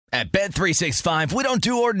At Bet365, we don't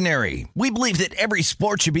do ordinary. We believe that every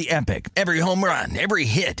sport should be epic. Every home run, every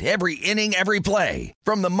hit, every inning, every play.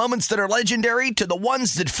 From the moments that are legendary to the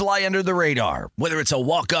ones that fly under the radar. Whether it's a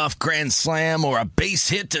walk-off grand slam or a base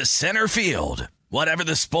hit to center field. Whatever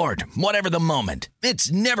the sport, whatever the moment.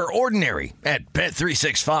 It's never ordinary at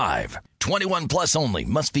Bet365. 21 plus only.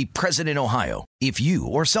 Must be present in Ohio. If you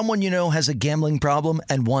or someone you know has a gambling problem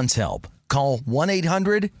and wants help, call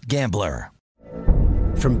 1-800-GAMBLER.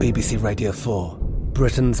 From BBC Radio 4,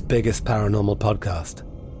 Britain's biggest paranormal podcast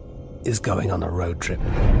is going on a road trip.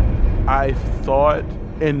 I thought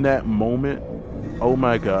in that moment, oh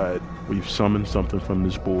my God, we've summoned something from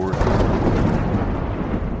this board.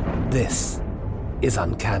 This is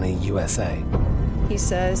Uncanny USA. He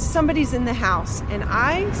says, somebody's in the house, and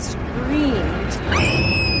I screamed.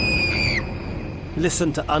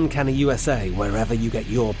 Listen to Uncanny USA wherever you get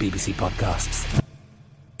your BBC podcasts,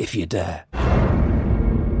 if you dare.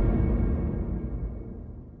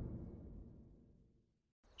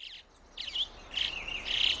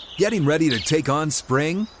 Getting ready to take on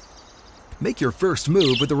spring? Make your first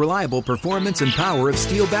move with the reliable performance and power of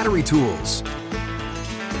Steel battery tools.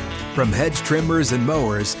 From hedge trimmers and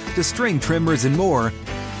mowers to string trimmers and more,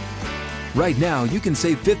 right now you can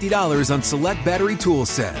save $50 on select battery tool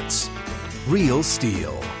sets. Real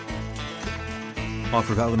Steel.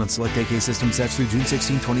 Offer valid on select AK system sets through June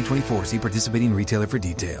 16, 2024. See participating retailer for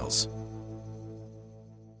details.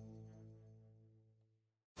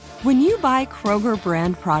 When you buy Kroger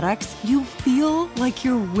brand products, you feel like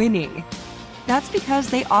you're winning. That's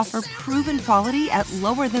because they offer proven quality at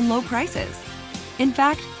lower than low prices. In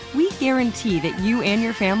fact, we guarantee that you and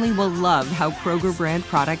your family will love how Kroger brand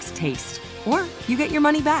products taste, or you get your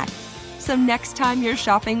money back. So next time you're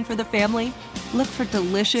shopping for the family, look for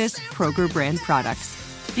delicious Kroger brand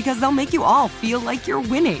products, because they'll make you all feel like you're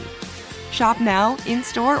winning. Shop now,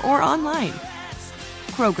 in-store, or online.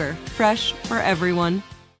 Kroger, fresh for everyone.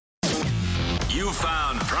 You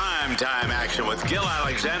found primetime action with Gil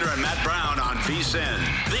Alexander and Matt Brown on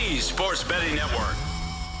VSiN, the sports betting network.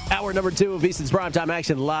 Hour number 2 of VSiN's primetime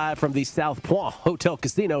action live from the South Point Hotel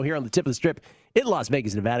Casino here on the tip of the strip in Las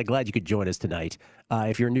Vegas, Nevada. Glad you could join us tonight.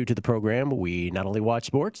 If you're new to the program, we not only watch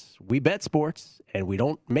sports, we bet sports, and we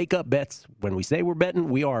don't make up bets. When we say we're betting,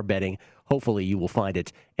 we are betting. Hopefully you will find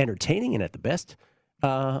it entertaining and at the best,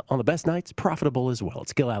 on the best nights, profitable as well.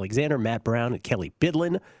 It's Gil Alexander, Matt Brown, and Kelly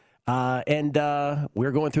Bidlin. And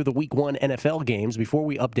we're going through the Week 1 NFL games. Before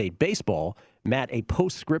we update baseball, Matt, a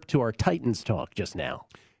postscript to our Titans talk just now.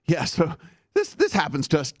 Yeah, so this happens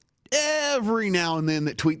to us every now and then,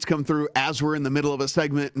 that tweets come through as we're in the middle of a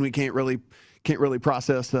segment and we can't really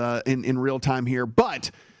process in real time here. But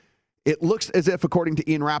it looks as if, according to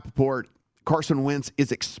Ian Rappaport, Carson Wentz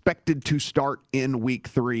is expected to start in Week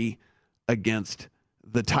 3 against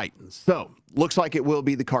the Titans. So looks like it will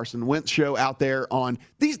be the Carson Wentz show out there on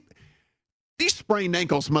these sprained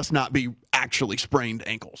ankles. Must not be actually sprained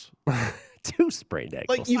ankles. 2 sprained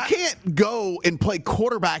ankles. Like, you can't go and play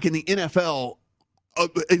quarterback in the NFL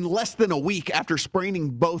in less than a week after spraining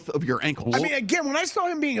both of your ankles. I mean, again, when I saw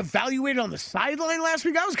him being evaluated on the sideline last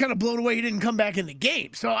week, I was kind of blown away he didn't come back in the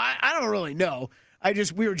game. So I don't really know.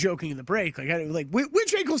 We were joking in the break.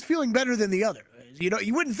 Which ankle's feeling better than the other? You know,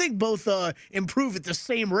 you wouldn't think both improve at the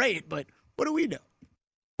same rate, but what do we know?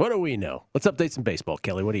 What do we know? Let's update some baseball,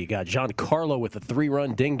 Kelly. What do you got? Giancarlo with a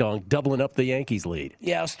 3-run ding-dong, doubling up the Yankees' lead.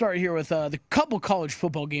 Yeah, I'll start here with the couple college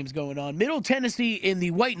football games going on. Middle Tennessee in the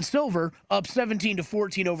white and silver, up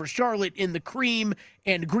 17-14 over Charlotte in the cream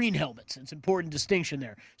and green helmets. It's an important distinction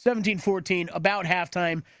there. 17-14, about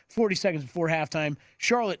halftime, 40 seconds before halftime.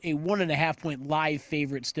 Charlotte, a 1.5-point live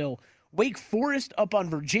favorite still. Wake Forest up on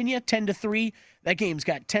Virginia, 10-3. That game's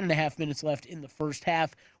got 10.5 minutes left in the first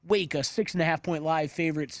half. Wake, a 6.5-point live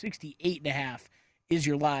favorite, 68.5 is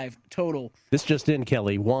your live total. This just in,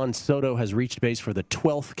 Kelly. Juan Soto has reached base for the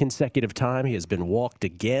 12th consecutive time. He has been walked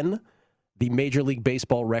again. The Major League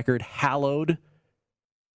Baseball record, hallowed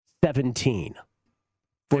 17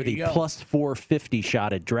 for the plus 450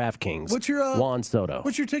 shot at DraftKings. What's your Juan Soto?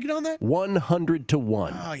 What's your ticket on that?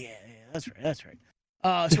 100-1. Oh yeah, that's right.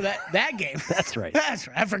 So that game. That's right. That's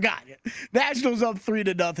right. I forgot. Nationals up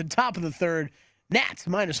 3-0. Top of the third. Nats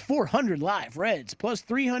minus 400 live. Reds plus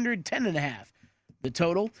 300, 10.5. The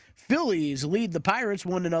total. Phillies lead the Pirates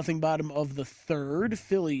 1-0 bottom of the third.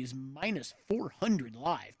 Phillies minus 400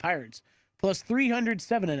 live. Pirates plus 300,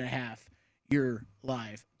 7.5. Your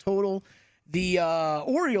live total. The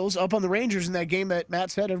Orioles up on the Rangers in that game that Matt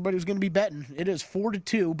said everybody was going to be betting. It is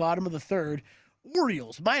 4-2, bottom of the third.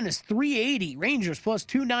 Orioles minus 380, Rangers plus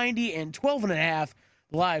 290 and 12.5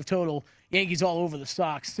 live total. Yankees all over the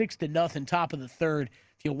Sox, 6-0, top of the third.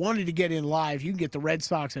 If you wanted to get in live, you can get the Red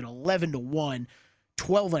Sox at 11-1.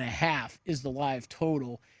 12.5 is the live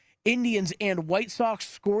total. Indians and White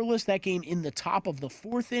Sox scoreless, that game in the top of the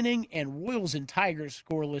 4th inning, and Royals and Tigers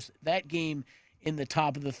scoreless, that game in the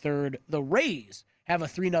top of the 3rd. The Rays have a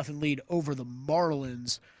 3-0 lead over the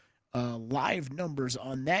Marlins. Live numbers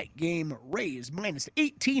on that game: Rays minus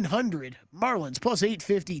 1,800, Marlins plus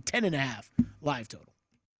 850, 10.5 live total.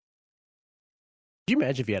 Could you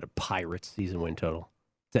imagine if you had a Pirates season win total?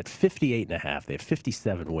 It's at 58.5. They have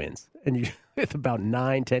 57 wins. And you with about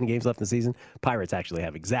 9-10 games left in the season, Pirates actually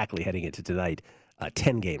have exactly heading into tonight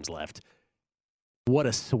 10 games left. What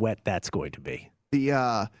a sweat that's going to be.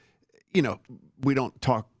 The we don't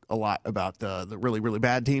talk a lot about the really, really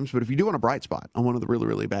bad teams, but if you do want a bright spot on one of the really,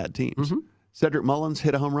 really bad teams, Cedric Mullins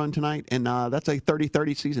hit a home run tonight, and that's a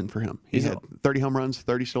 30-30 season for him. He had 30 home runs,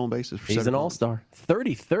 30 stolen bases. He's an all-star.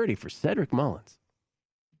 30-30 for Cedric Mullins.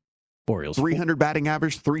 Orioles 300 batting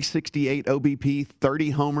average, 368 OBP, 30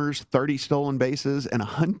 homers, 30 stolen bases, and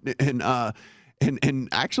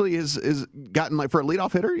actually is gotten, like, for a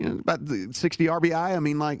leadoff hitter, about 60 RBI. I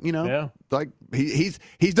mean, like he's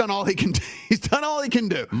done all he can do. He's done all he can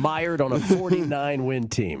do. Mired on a 49-win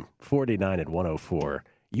team, 49-104.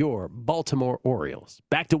 Your Baltimore Orioles.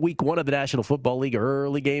 Back to week 1 of the National Football League.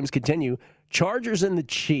 Early games continue. Chargers and the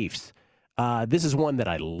Chiefs. This is one that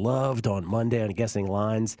I loved on Monday on Guessing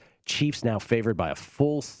Lines. Chiefs now favored by a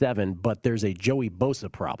full 7, but there's a Joey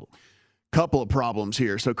Bosa problem. Couple of problems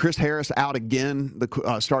here. So Chris Harris out again,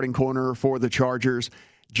 the starting corner for the Chargers.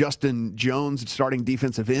 Justin Jones, starting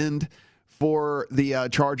defensive end for the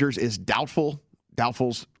Chargers, is doubtful.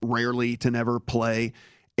 Doubtful's rarely to never play.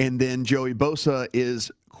 And then Joey Bosa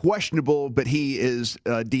is questionable, but he is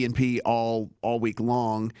DNP all week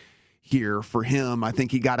long here for him. I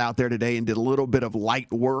think he got out there today and did a little bit of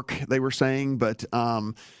light work, they were saying, but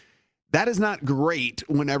that is not great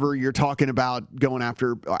whenever you're talking about going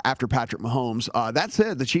after Patrick Mahomes. That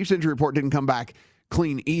said, the Chiefs injury report didn't come back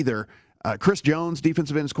clean either. Chris Jones,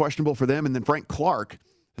 defensive end, is questionable for them, and then Frank Clark,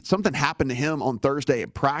 something happened to him on Thursday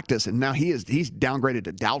at practice, and now he's downgraded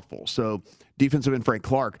to doubtful. So defensive end Frank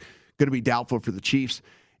Clark going to be doubtful for the Chiefs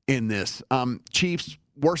in this. Chiefs,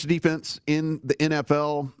 worst defense in the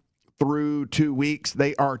NFL through 2 weeks.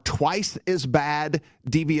 They are twice as bad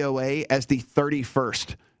DVOA as the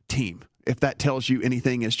 31st team. If that tells you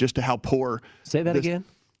anything, as just to how poor. Say that again.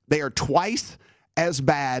 They are twice as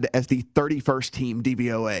bad as the 31st team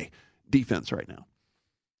DVOA defense right now.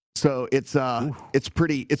 So it's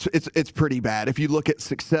pretty bad. If you look at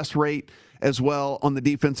success rate as well on the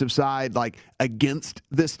defensive side, like against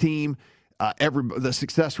this team, the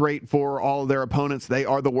success rate for all of their opponents, they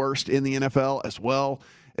are the worst in the NFL as well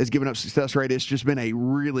as giving up success rate. It's just been a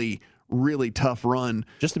really, really tough run.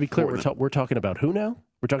 Just to be clear, we're talking about who now?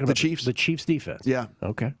 We're talking about the Chiefs defense. Yeah.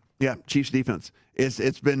 Okay. Yeah, Chiefs defense.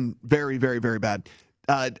 It's been very, very, very bad.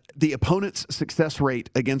 The opponent's success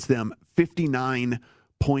rate against them,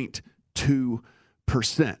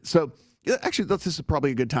 59.2%. So actually, this is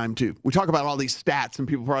probably a good time too. We talk about all these stats, and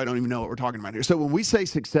people probably don't even know what we're talking about here. So when we say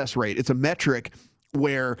success rate, it's a metric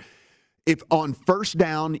where if on first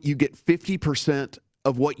down you get 50%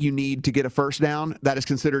 of what you need to get a first down, that is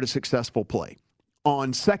considered a successful play.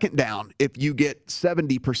 On second down, if you get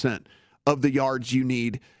 70% of the yards you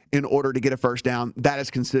need in order to get a first down, that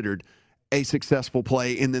is considered a successful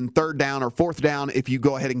play. And then third down or fourth down, if you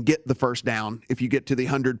go ahead and get the first down, if you get to the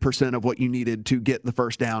 100% of what you needed to get the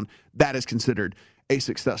first down, that is considered a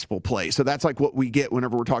successful play. So that's like what we get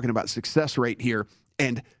whenever we're talking about success rate here.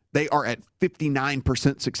 And they are at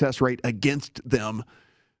 59% success rate against them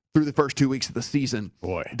through the first 2 weeks of the season.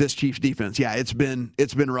 Boy, this Chiefs defense, yeah, it's been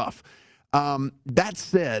rough. That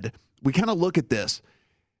said, we kind of look at this.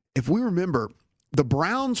 If we remember, the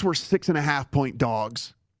Browns were 6.5-point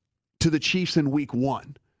dogs to the Chiefs in week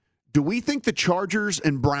 1. Do we think the Chargers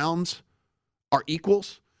and Browns are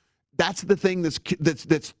equals? That's the thing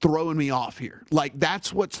that's throwing me off here. Like,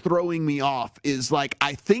 that's what's throwing me off is, like,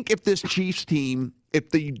 I think if this Chiefs team,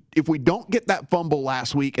 if we don't get that fumble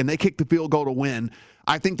last week and they kick the field goal to win,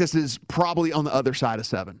 I think this is probably on the other side of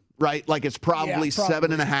 7, right? Like, it's probably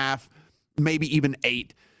 7.5, maybe even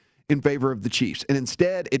 8 in favor of the Chiefs. And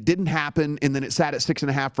instead, it didn't happen, and then it sat at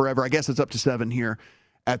 6.5 forever. I guess it's up to 7 here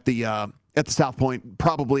at the South Point,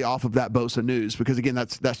 probably off of that Bosa news, because again,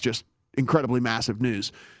 that's just incredibly massive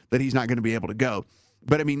news that he's not going to be able to go.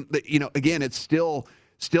 But I mean, again, it's still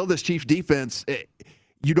this Chiefs defense.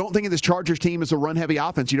 You don't think of this Chargers team as a run-heavy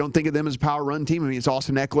offense. You don't think of them as a power run team. I mean, it's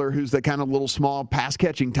Austin Eckler, who's the kind of little small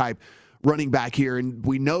pass-catching type running back here, and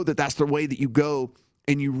we know that that's the way that you go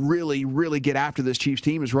and you really, really get after this Chiefs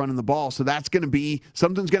team is running the ball. So that's going to be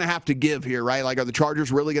something's going to have to give here, right? Like, are the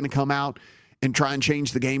Chargers really going to come out and try and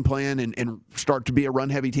change the game plan and start to be a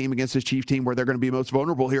run-heavy team against this Chiefs team where they're going to be most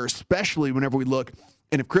vulnerable here, especially whenever we look.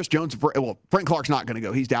 And if Chris Jones, Frank Clark's not going to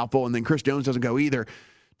go. He's doubtful. And then Chris Jones doesn't go either.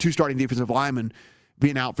 2 starting defensive linemen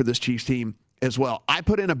being out for this Chiefs team as well. I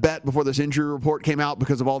put in a bet before this injury report came out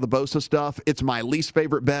because of all the Bosa stuff. It's my least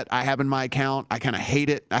favorite bet I have in my account. I kind of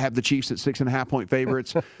hate it. I have the Chiefs at 6.5-point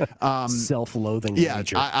favorites. Self-loathing. Yeah,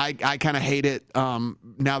 nature. I kind of hate it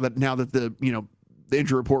now that the the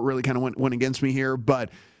injury report really kind of went against me here. But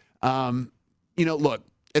look,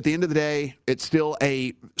 at the end of the day, it's still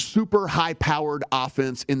a super high-powered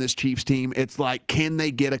offense in this Chiefs team. It's like, can they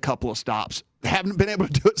get a couple of stops? They haven't been able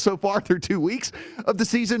to do it so far through 2 weeks of the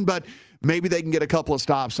season, but maybe they can get a couple of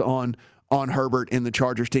stops on Herbert in the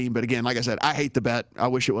Chargers team. But again, like I said, I hate the bet. I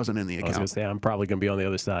wish it wasn't in the account. I was going to say, I'm probably going to be on the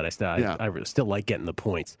other side. I still like getting the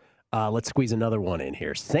points. Let's squeeze another one in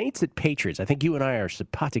here. Saints at Patriots. I think you and I are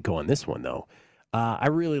simpatico on this one, though. I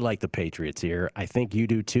really like the Patriots here. I think you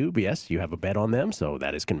do too. But yes, you have a bet on them, so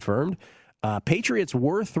that is confirmed. Patriots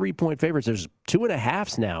were 3-point favorites. There's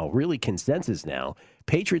 2.5s now, really consensus now.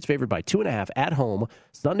 Patriots favored by 2.5 at home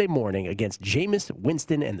Sunday morning against Jameis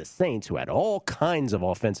Winston and the Saints, who had all kinds of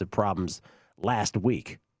offensive problems last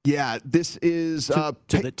week. Yeah, this is to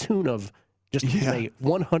the tune of just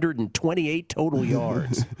 128 total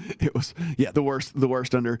yards. It was the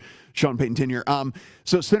worst under Sean Payton tenure.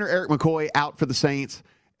 So center Eric McCoy out for the Saints.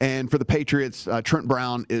 And for the Patriots, Trent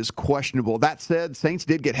Brown is questionable. That said, Saints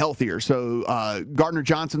did get healthier. So Gardner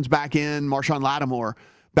Johnson's back in, Marshawn Lattimore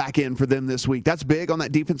back in for them this week. That's big on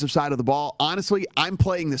that defensive side of the ball. Honestly, I'm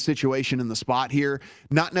playing the situation in the spot here.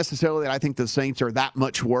 Not necessarily that I think the Saints are that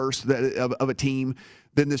much worse of a team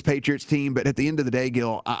than this Patriots team. But at the end of the day,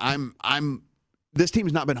 Gil, this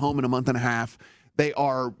team's not been home in a month and a half. They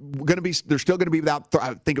are going to be. They're still going to be without.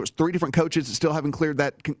 I think it was 3 different coaches that still haven't cleared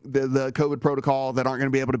the COVID protocol that aren't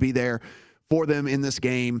going to be able to be there for them in this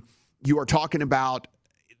game. You are talking about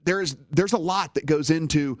there's a lot that goes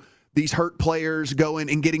into these hurt players going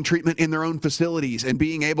and getting treatment in their own facilities and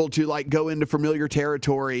being able to go into familiar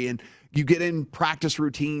territory, and you get in practice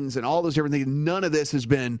routines and all those different things. None of this has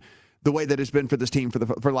been the way that it's been for this team for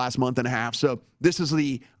the last month and a half. So this is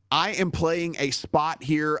I am playing a spot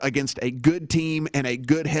here against a good team and a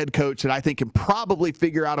good head coach that I think can probably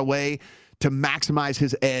figure out a way to maximize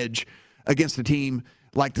his edge against a team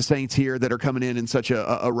like the Saints here that are coming in such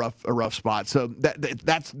a rough spot. So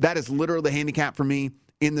that is literally the handicap for me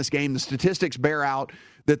in this game. The statistics bear out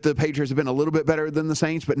that the Patriots have been a little bit better than the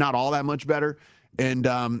Saints, but not all that much better. And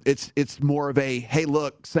it's more of a, hey,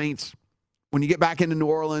 look, Saints, when you get back into New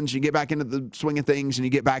Orleans, you get back into the swing of things, and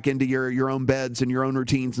you get back into your own beds and your own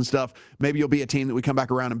routines and stuff, maybe you'll be a team that we come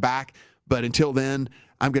back around and back. But until then,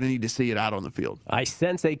 I'm going to need to see it out on the field. I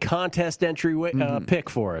sense a contest entry pick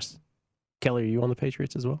for us. Kelly, are you on the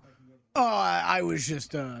Patriots as well? I was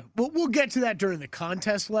just we'll get to that during the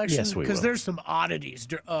contest selection. Yes, we will. Because there's some oddities.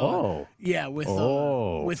 With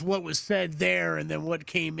what was said there and then what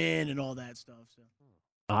came in and all that stuff. So.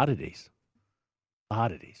 Oddities.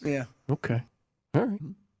 Yeah. Okay. All right.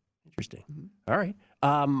 Interesting. All right.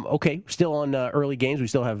 Okay. Still on early games. We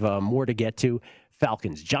still have more to get to.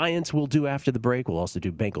 Falcons Giants we'll do after the break. We'll also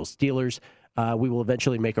do Bengals Steelers. We will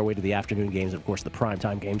eventually make our way to the afternoon games, of course, the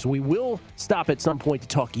primetime games. We will stop at some point to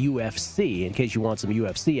talk UFC in case you want some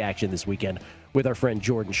UFC action this weekend with our friend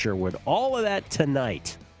Jordan Sherwood. All of that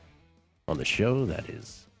tonight on the show that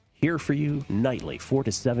is here for you nightly, 4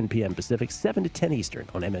 to 7 p.m. Pacific, 7 to 10 Eastern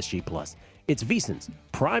on MSG+. It's VSiN's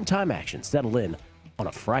primetime action. Settle in on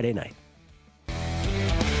a Friday night.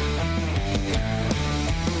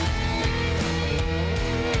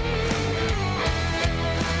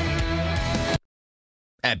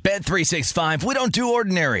 At Bet365, we don't do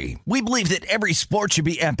ordinary. We believe that every sport should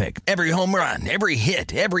be epic. Every home run, every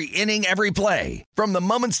hit, every inning, every play. From the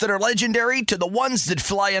moments that are legendary to the ones that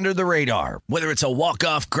fly under the radar. Whether it's a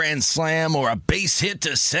walk-off grand slam or a base hit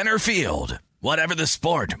to center field. Whatever the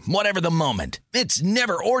sport, whatever the moment. It's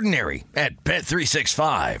never ordinary at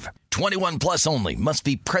Bet365. 21 plus only. Must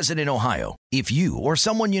be present in Ohio. If you or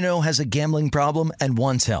someone you know has a gambling problem and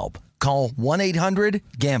wants help, call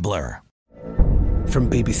 1-800-GAMBLER.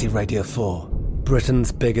 From BBC Radio 4,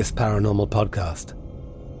 Britain's biggest paranormal podcast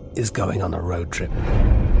is going on a road trip.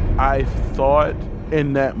 I thought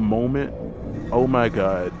in that moment, oh my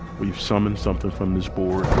God, we've summoned something from this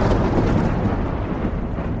board.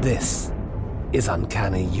 This is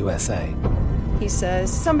Uncanny USA. He says,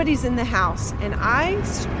 somebody's in the house, and I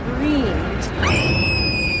screamed.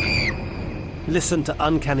 Listen to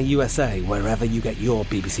Uncanny USA wherever you get your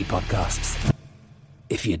BBC podcasts,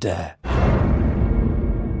 if you dare.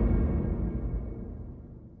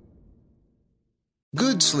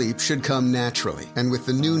 Good sleep should come naturally, and with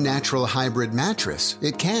the new Natural Hybrid mattress,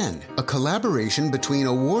 it can. A collaboration between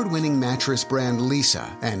award-winning mattress brand Leesa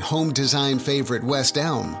and home design favorite West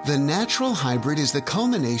Elm, the Natural Hybrid is the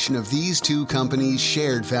culmination of these two companies'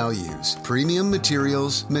 shared values: premium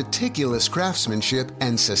materials, meticulous craftsmanship,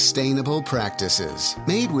 and sustainable practices.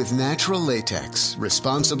 Made with natural latex,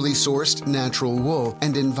 responsibly sourced natural wool,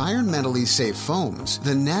 and environmentally safe foams,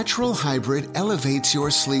 the Natural Hybrid elevates your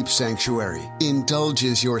sleep sanctuary, indulges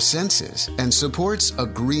your senses, and supports a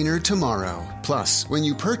greener tomorrow. Plus, when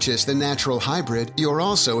you purchase the Natural Hybrid, you're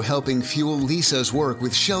also helping fuel Leesa's work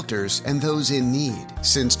with shelters and those in need.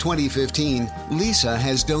 Since 2015, Leesa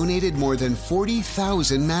has donated more than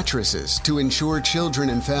 40,000 mattresses to ensure children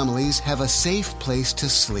and families have a safe place to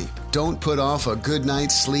sleep. Don't put off a good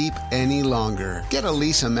night's sleep any longer. Get a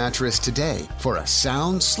Leesa mattress today for a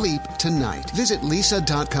sound sleep tonight. Visit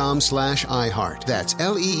leesa.com/iHeart. That's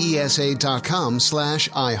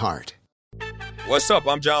LEESA.com/iHeart. What's up?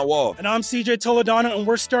 I'm John Wall. And I'm CJ Toledano, and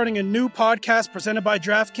we're starting a new podcast presented by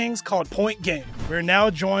DraftKings called Point Game. We're now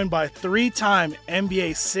joined by three-time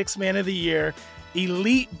NBA Sixth Man of the Year,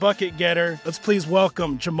 elite bucket getter. Let's please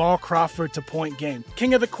welcome Jamal Crawford to Point Game.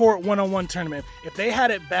 King of the Court one-on-one tournament. If they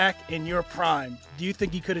had it back in your prime, do you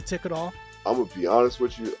think you could have took it all? I'm going to be honest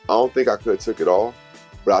with you. I don't think I could have took it all,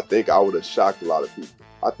 but I think I would have shocked a lot of people.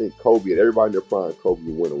 I think Kobe and everybody in their prime, Kobe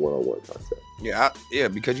would win a one-on-one contest. Yeah,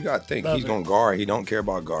 because you got to think, he's going to guard. He don't care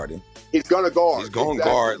about guarding. He's going to guard. He's going to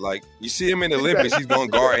guard. Like, you see him in the Olympics, he's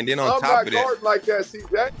going to guard. And then on top of that. I'm not guarding like that,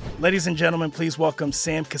 CJ. Ladies and gentlemen, please welcome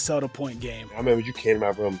Sam Cassell to Point Game. I remember you came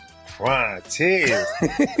out from prime 10.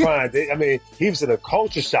 I mean, he was in a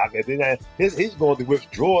culture shock. And then he's going through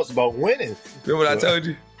withdrawals about winning. Remember what I told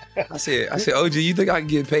you? I said, OG, you think I can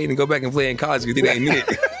get paid and go back and play in college because it ain't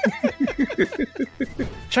it?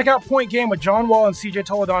 Check out Point Game with John Wall and CJ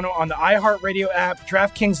Toledano on the iHeartRadio app,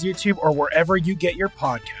 DraftKings YouTube, or wherever you get your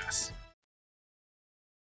podcasts.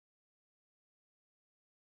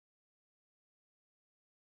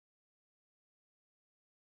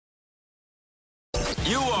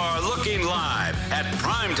 You are looking live at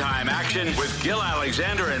Primetime Action with Gil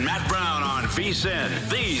Alexander and Matt Brown on VSiN,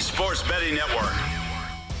 the Sports Betting Network.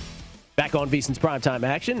 Back on VSiN's Primetime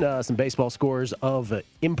Action, some baseball scores of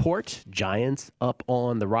import. Giants up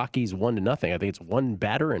on the Rockies 1-0. I think it's one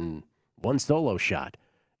batter and one solo shot.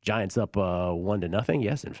 Giants up 1-0.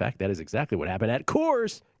 Yes, in fact, that is exactly what happened at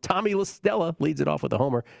Coors. Tommy La Stella leads it off with a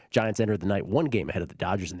homer. Giants entered the night one game ahead of the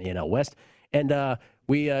Dodgers in the NL West. And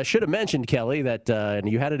we should have mentioned, Kelly, that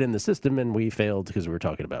and you had it in the system, and we failed because we were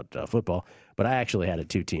talking about football. But I actually had a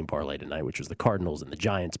two-team parlay tonight, which was the Cardinals and the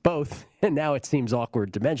Giants both. And now it seems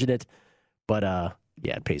awkward to mention it. But,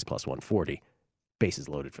 yeah, it pays plus 140. Bases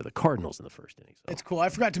loaded for the Cardinals in the first inning. So. It's cool. I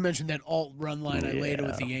forgot to mention that alt run line I laid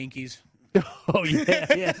with the Yankees. Oh,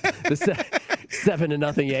 yeah. The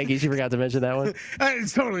 7-0 Yankees. You forgot to mention that one? It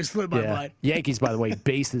totally slipped my mind. Yankees, by the way,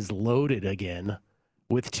 bases loaded again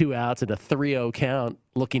with 2 outs and a 3-0 count,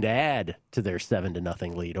 looking to add to their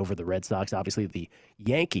 7-0 lead over the Red Sox. Obviously, the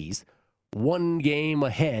Yankees, 1 game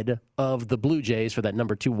ahead of the Blue Jays for that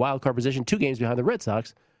number 2 wild card position, 2 games behind the Red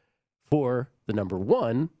Sox for the number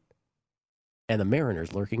 1, and the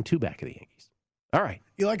Mariners lurking 2 back of the Yankees. All right.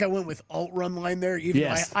 You like I went with alt run line there? Even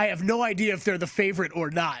yes. I have no idea if they're the favorite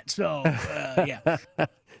or not. So, yeah.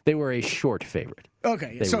 They were a short favorite.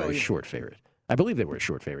 Okay. They were a short favorite. I believe they were a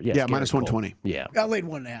short favorite. Yes, yeah, minus 120. Yeah. I laid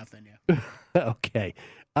 1.5 then, yeah. Okay.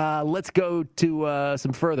 Let's go to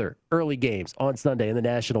some further early games on Sunday in the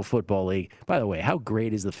National Football League. By the way, how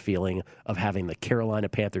great is the feeling of having the Carolina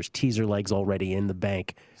Panthers teaser legs already in the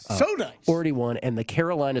bank? So nice. Already won. And the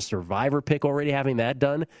Carolina Survivor pick already having that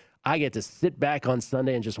done. I get to sit back on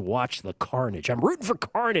Sunday and just watch the carnage. I'm rooting for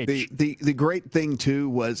carnage. The great thing, too,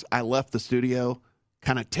 was I left the studio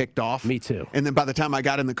kind of ticked off. Me too. And then by the time I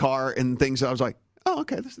got in the car and things, I was like, oh,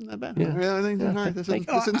 okay, this isn't that bad. Yeah. All right, this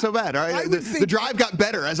isn't so bad. All right, the drive got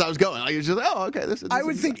better as I was going. I was just like, oh, okay, this is. I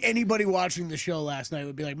would think anybody watching the show last night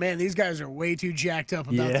would be like, man, these guys are way too jacked up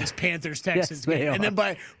about this Panthers-Texans game. And then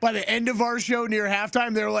by the end of our show near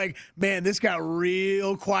halftime, they're like, man, this got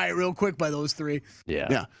real quiet real quick by those 3.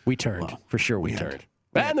 Yeah. We turned. Well, for sure we turned.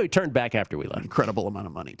 And we turned back after we left. Incredible amount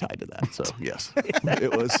of money tied to that. So, yes, it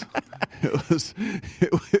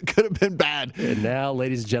could have been bad. And now,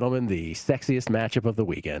 ladies and gentlemen, the sexiest matchup of the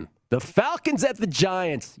weekend. The Falcons at the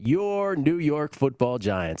Giants, your New York Football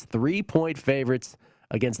Giants. 3-point favorites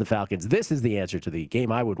against the Falcons. This is the answer to the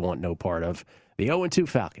game I would want no part of. The 0-2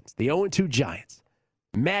 Falcons, the 0-2 Giants,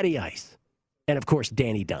 Matty Ice, and, of course,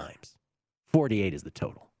 Danny Dimes. 48 is the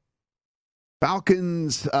total.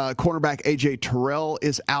 Falcons cornerback A.J. Terrell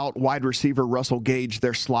is out. Wide receiver Russell Gage,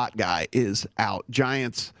 their slot guy, is out.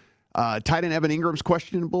 Giants tight end Evan Ingram's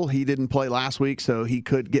questionable. He didn't play last week, so he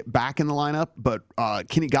could get back in the lineup. But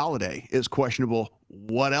Kenny Golladay is questionable.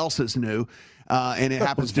 What else is new? And it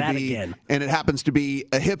happens to be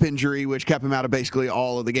a hip injury, which kept him out of basically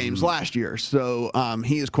all of the games last year. So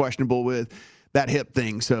he is questionable with that hip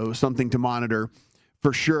thing. So something to monitor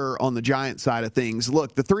for sure on the Giants side of things.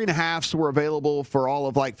 Look, the 3.5s were available for all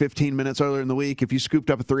of like 15 minutes earlier in the week. If you scooped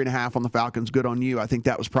up a 3.5 on the Falcons, good on you. I think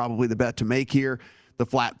that was probably the bet to make here. The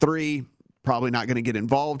flat 3, probably not going to get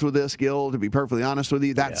involved with this, Gil, to be perfectly honest with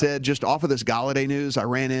you. That said, just off of this Golladay news, I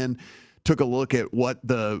ran in, took a look at what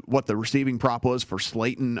the receiving prop was for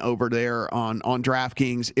Slayton over there on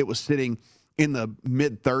DraftKings. It was sitting in the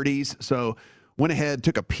mid 30s. So went ahead,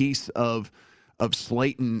 took a piece of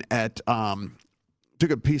Slayton at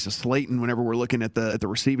whenever we're looking at the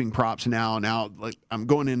receiving props now. Like, I'm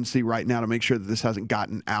going in to see right now to make sure that this hasn't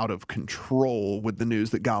gotten out of control with the news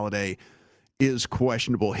that Golladay is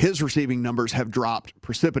questionable. His receiving numbers have dropped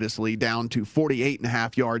precipitously down to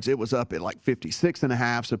 48.5 yards. It was up at like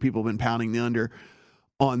 56.5, so people have been pounding the under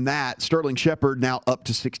on that. Sterling Shepard now up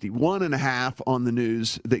to 61.5 on the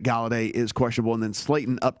news that Golladay is questionable, and then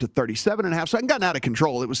Slayton up to 37.5. So I hadn't gotten out of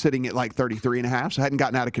control. It was sitting at like 33.5, so I hadn't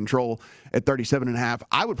gotten out of control at 37.5.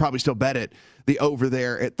 I would probably still bet it, the over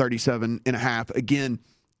there at 37.5. Again,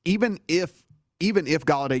 even if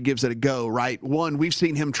Golladay gives it a go, right? One, we've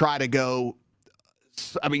seen him try to go.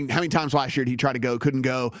 I mean, how many times last year did he try to go, couldn't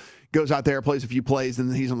go, goes out there, plays a few plays, and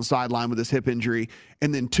then he's on the sideline with his hip injury.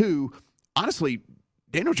 And then two, honestly,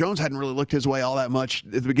 Daniel Jones hadn't really looked his way all that much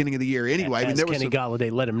at the beginning of the year anyway. There was Kenny Golladay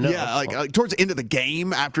let him know. Yeah, like towards the end of the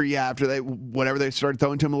game after they started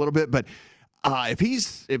throwing to him a little bit. But if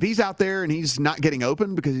he's out there and he's not getting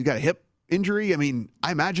open because he's got a hip injury, I mean,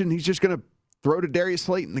 I imagine he's just going to throw to Darius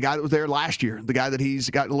Slayton, the guy that was there last year, the guy that he's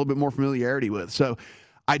gotten a little bit more familiarity with. So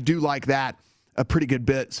I do like that a pretty good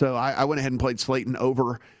bit. So I went ahead and played Slayton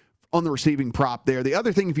over on the receiving prop there. The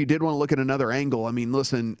other thing, if you did want to look at another angle, I mean,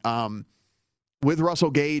 listen, with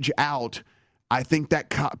Russell Gage out, I think that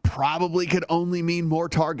probably could only mean more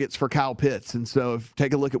targets for Kyle Pitts. And so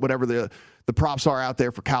take a look at whatever the props are out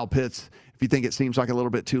there for Kyle Pitts. If you think it seems like a little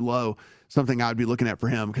bit too low, something I would be looking at for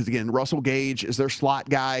him. Because, again, Russell Gage is their slot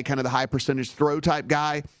guy, kind of the high percentage throw type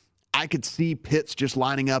guy. I could see Pitts just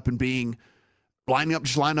lining up in the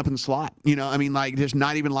slot. You know, I mean, like just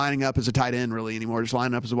not even lining up as a tight end really anymore. Just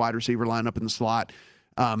lining up as a wide receiver, lining up in the slot.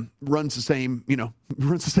 Runs the same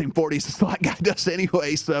 40s the slot guy does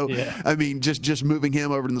anyway. So, yeah. I mean, just moving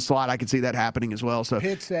him over to the slot, I could see that happening as well. So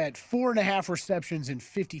Pitts at 4.5 receptions and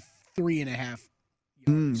 53.5 yards.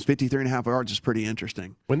 53.5 yards is pretty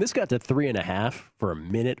interesting. When this got to 3.5 for a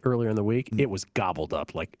minute earlier in the week, it was gobbled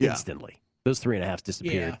up instantly. Those 3.5s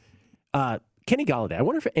disappeared. Yeah. Kenny Golladay, I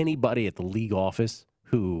wonder if anybody at the league office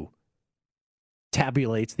who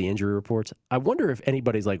tabulates the injury reports, I wonder if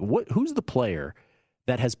anybody's like, who's the player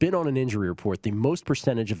that has been on an injury report the most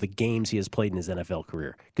percentage of the games he has played in his NFL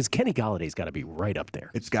career? Because Kenny Galladay's got to be right up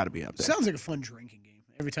there. It's got to be up there. Sounds like a fun drinking game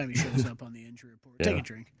every time he shows up on the injury report. Yeah. Take a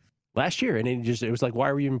drink. Last year, and it was like, why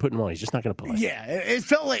are we even putting him on? He's just not going to play. Yeah, it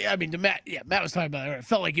felt like, I mean, Matt was talking about it. It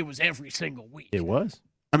felt like it was every single week. It was.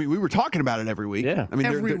 I mean, we were talking about it every week. Yeah. I mean,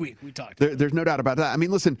 every week we talked. There's no doubt about that. I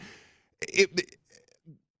mean, listen,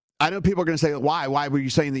 I know people are going to say, why? Why were you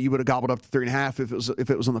saying that you would have gobbled up to 3.5 if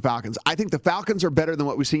it was on the Falcons? I think the Falcons are better than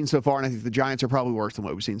what we've seen so far, and I think the Giants are probably worse than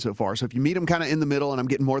what we've seen so far. So if you meet them kind of in the middle, and I'm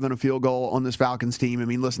getting more than a field goal on this Falcons team, I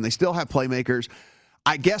mean, listen, they still have playmakers.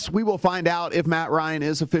 I guess we will find out if Matt Ryan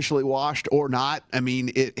is officially washed or not. I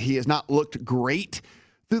mean, he has not looked great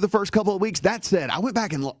through the first couple of weeks. That said, I went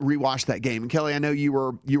back and rewatched that game. And Kelly, I know you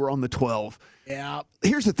were on the 12. Yeah.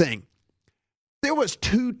 Here's the thing. There was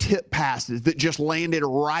 2 tip passes that just landed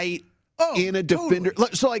right in a defender.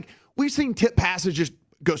 Totally. So, like, we've seen tip passes just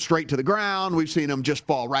go straight to the ground. We've seen them just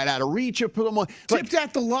fall right out of reach. Tipped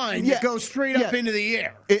at the line. Yeah, go straight up into the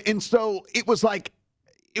air. And so it was like,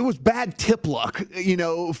 it was bad tip luck,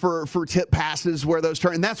 for tip passes where those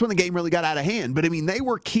turn. And that's when the game really got out of hand. But, I mean, they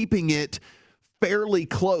were keeping it fairly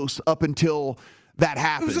close up until that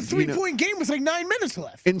happened. It was a 3-point game with like 9 minutes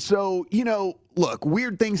left. And so, look,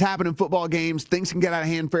 weird things happen in football games. Things can get out of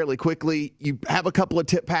hand fairly quickly. You have a couple of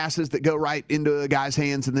tip passes that go right into a guy's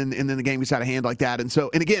hands, and then the game gets out of hand like that.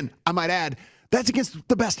 And again, I might add, that's against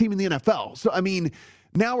the best team in the NFL. So, I mean,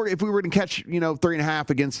 now if we were to catch 3.5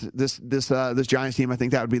 against this Giants team, I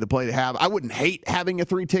think that would be the play to have. I wouldn't hate having a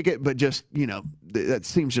 3 ticket, but just that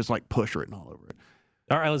seems just like push written all over it.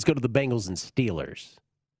 All right, let's go to the Bengals and Steelers.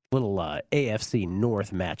 little AFC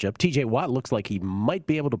North matchup. TJ Watt looks like he might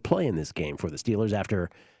be able to play in this game for the Steelers after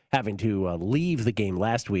having to leave the game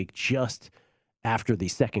last week just after the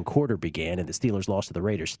second quarter began and the Steelers lost to the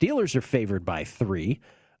Raiders. Steelers are favored by 3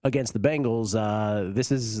 against the Bengals.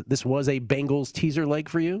 This was a Bengals teaser leg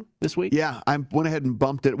for you this week? Yeah, I went ahead and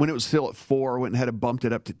bumped it. When it was still at 4, went ahead and bumped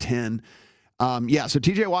it up to 10. So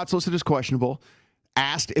TJ Watt's listed as questionable.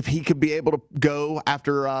 Asked if he could be able to go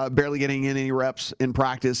after barely getting in any reps in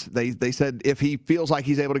practice. They said if he feels like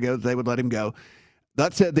he's able to go, they would let him go.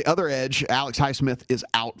 That said, the other edge, Alex Highsmith, is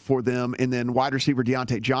out for them. And then wide receiver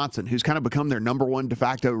Deontay Johnson, who's kind of become their number one de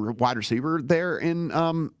facto wide receiver there for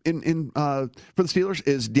the Steelers,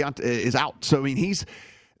 is out. So, I mean, he's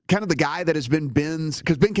kind of the guy that has been Ben's,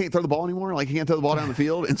 because Ben can't throw the ball anymore. Like, he can't throw the ball down the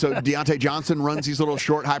field. And so Deontay Johnson runs these little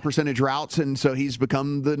short, high percentage routes. And so he's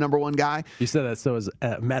become the number one guy. You said that so as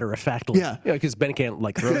a matter of fact. Yeah. Because Ben can't,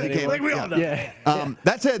 throw it anymore. Like we all know. Yeah.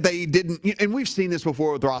 That said, they didn't, and we've seen this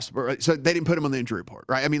before with Ross, so they didn't put him on the injury report,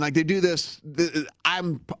 right? I mean, they do this.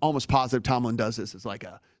 I'm almost positive Tomlin does this as like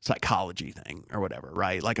a psychology thing or whatever,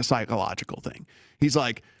 right? Like a psychological thing. He's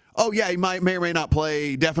like, oh yeah, he may or may not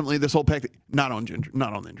play. Definitely this whole pack. Not on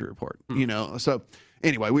the injury report. So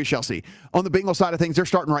anyway, we shall see. On the Bengals side of things, their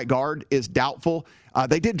starting right guard is doubtful.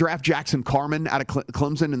 They did draft Jackson Carman out of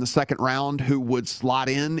Clemson in the second round, who would slot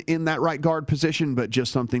in that right guard position, but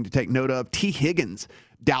just something to take note of. T. Higgins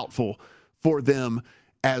doubtful for them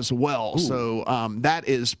as well. Ooh. So that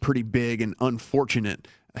is pretty big and unfortunate.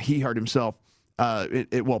 He hurt himself. Had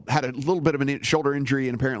a little bit of a shoulder injury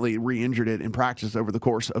and apparently re-injured it in practice over the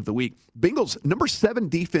course of the week. Bengals, number 7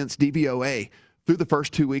 defense DVOA through the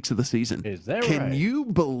first 2 weeks of the season. Is that Can right? you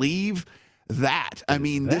believe that? I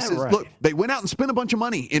mean, right? Look, they went out and spent a bunch of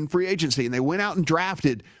money in free agency, and they went out and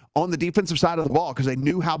drafted on the defensive side of the ball because they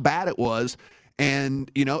knew how bad it was. And,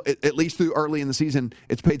 at least through early in the season,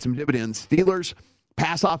 it's paid some dividends. Steelers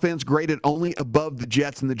pass offense graded only above the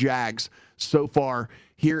Jets and the Jags so far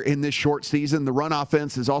here in this short season. The run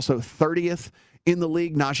offense is also 30th in the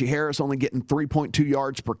league. Najee Harris only getting 3.2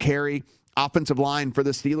 yards per carry. Offensive line for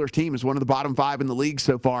the Steelers team is one of the bottom 5 in the league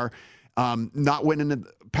so far. Not winning the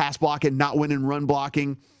pass blocking, not winning run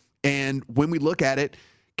blocking. And when we look at it,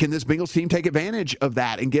 can this Bengals team take advantage of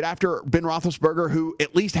that and get after Ben Roethlisberger, who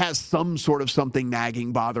at least has some sort of something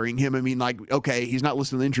nagging, bothering him? I mean, okay, he's not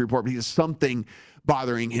listed in the injury report, but he has something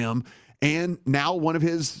bothering him. And now one of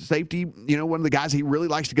his safety, one of the guys he really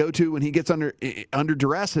likes to go to when he gets under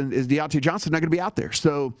duress and is Deontay Johnson not going to be out there.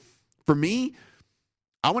 So for me,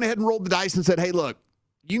 I went ahead and rolled the dice and said, hey, look,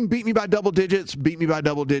 you can beat me by double digits.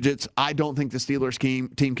 I don't think the Steelers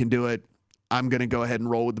team can do it. I'm going to go ahead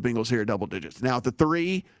and roll with the Bengals here at double digits. Now at the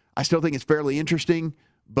 3, I still think it's fairly interesting,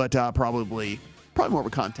 but probably more of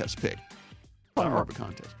a contest pick. All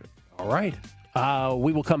right.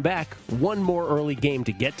 We will come back. One more early game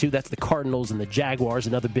to get to. That's the Cardinals and the Jaguars,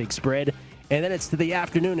 another big spread. And then it's to the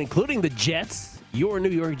afternoon, including the Jets, your New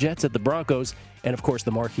York Jets at the Broncos, and, of course,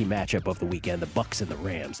 the marquee matchup of the weekend, the Bucs and the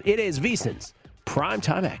Rams. It is VSiN's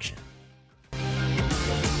Primetime Action.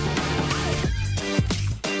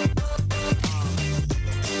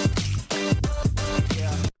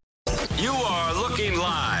 You are looking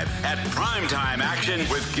live at Primetime Action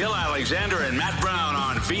with Gil Alexander and Matt Brown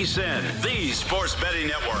on VSiN, the Sports Betting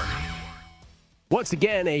Network. Once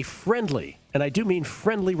again, a friendly, and I do mean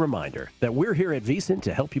friendly reminder that we're here at VSiN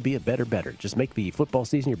to help you be a better. Just make the football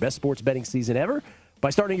season your best sports betting season ever by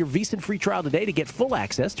starting your VSiN free trial today to get full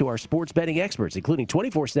access to our sports betting experts, including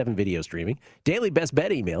 24/7 video streaming, daily best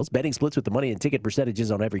bet emails, betting splits with the money and ticket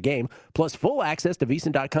percentages on every game, plus full access to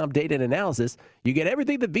VSiN.com data and analysis. You get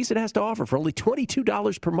everything that VSiN has to offer for only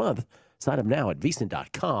 $22 per month. Sign up now at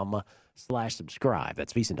VSiN.com/subscribe.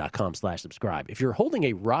 That's VSiN.com/subscribe. If you're holding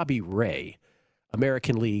a Robbie Ray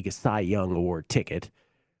American League Cy Young Award ticket,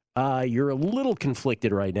 you're a little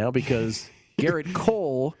conflicted right now because Garrett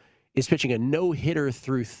Cole is pitching a no-hitter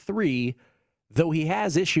through 3, though he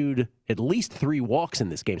has issued at least 3 walks in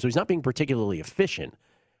this game, so he's not being particularly efficient.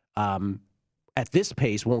 At this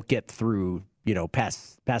pace, won't get through,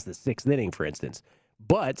 past the 6th inning, for instance.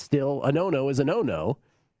 But still, a no-no is a no-no,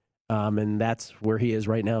 and that's where he is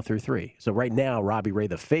right now through 3. So right now, Robbie Ray,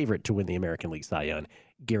 the favorite to win the American League Cy Young,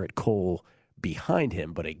 Garrett Cole behind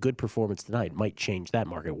him, but a good performance tonight might change that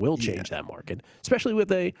market, will change that market, especially with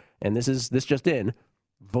and this just in,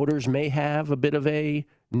 voters may have a bit of a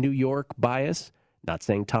New York bias. Not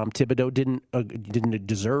saying Tom Thibodeau didn't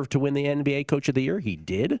deserve to win the NBA Coach of the Year. He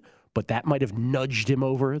did, but that might have nudged him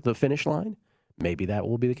over the finish line. Maybe that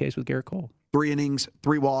will be the case with Garrett Cole. 3 innings,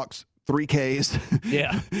 3 walks, 3 Ks.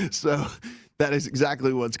 Yeah. So That is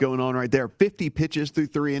exactly what's going on right there. 50 pitches through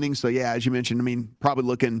 3 innings. So, yeah, as you mentioned, I mean, probably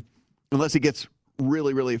looking, unless he gets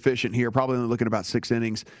really, really efficient here, probably only looking about 6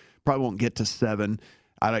 innings. Probably won't get to 7.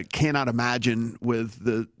 I cannot imagine with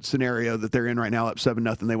the scenario that they're in right now, up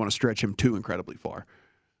 7-0, they want to stretch him too incredibly far.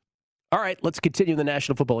 All right, let's continue in the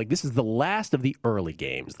National Football League. This is the last of the early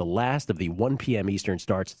games, the last of the 1 p.m. Eastern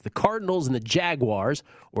starts. It's the Cardinals and the Jaguars,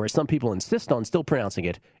 or as some people insist on still pronouncing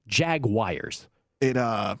it, Jaguars.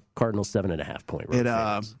 Cardinals 7.5-point road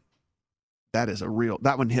favorites. That is a real.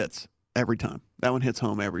 That one hits every time. That one hits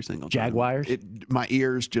home every single time. Jaguars. My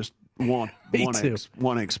ears just want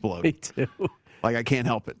to explode. Me too. Like I can't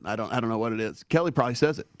help it. I don't know what it is. Kelly probably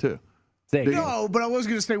says it too. No, but I was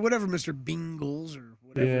going to say whatever, Mr. Bingles or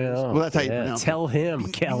whatever. Yeah. Well, that's how you pronounce it. Tell him,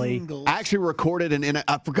 Kelly. I actually recorded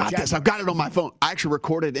I forgot this. I've got it on my phone. I actually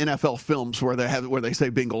recorded NFL films where they say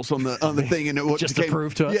Bengals on the thing, and it just to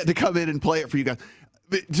prove to us. Yeah, to come in and play it for you guys.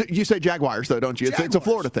 You say Jaguars though, don't you? It's a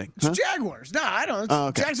Florida thing. It's Jaguars. No, I don't.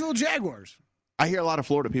 It's Jacksonville Jaguars. I hear a lot of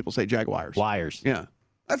Florida people say Jaguars. Wires. Yeah.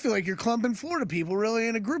 I feel like you're clumping Florida people really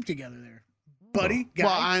in a group together there. Buddy, guy.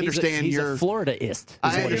 Well, I understand he's you're a Florida-ist.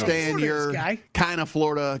 I understand you're kind of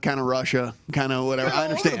Florida, kind of Russia, kind of whatever. I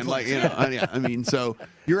understand, yeah. I mean, so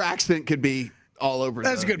your accent could be all over.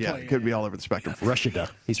 That's a good point. It could be all over the spectrum. Russia.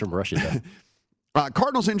 He's from Russia.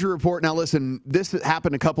 Cardinals injury report. Now, listen, this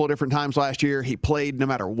happened a couple of different times last year. He played no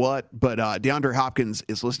matter what, but DeAndre Hopkins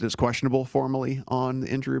is listed as questionable formally on the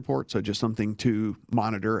injury report, so just something to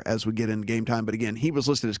monitor as we get into game time. But again, he was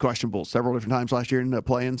listed as questionable several different times last year and ended up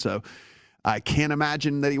playing, so I can't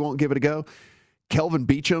imagine that he won't give it a go. Kelvin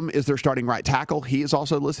Beachum is their starting right tackle. He is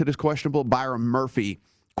also listed as questionable. Byron Murphy,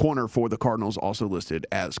 corner for the Cardinals, also listed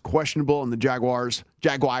as questionable. On the Jaguars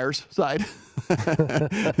side,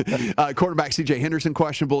 quarterback C.J. Henderson,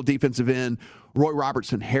 questionable. Defensive end Roy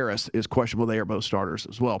Robertson Harris is questionable. They are both starters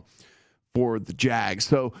as well for the Jags.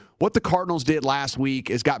 So what the Cardinals did last week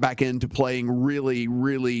is got back into playing really,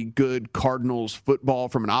 really good Cardinals football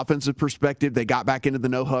from an offensive perspective. They got back into the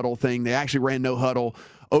no-huddle thing. They actually ran no-huddle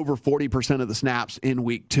over 40% of the snaps in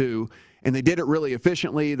week 2, and they did it really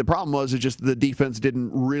efficiently. The problem was just the defense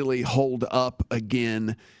didn't really hold up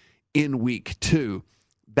again in week 2.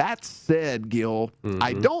 That said, Gil,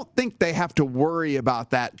 I don't think they have to worry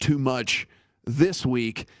about that too much this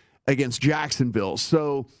week against Jacksonville.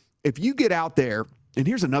 So if you get out there, and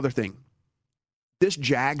here's another thing, this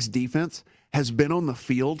Jags defense has been on the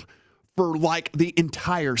field for like the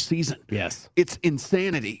entire season. Yes. It's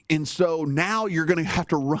insanity. And so now you're going to have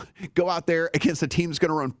to go out there against a team that's going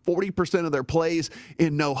to run 40% of their plays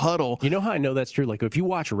in no huddle. You know how I know that's true? Like if you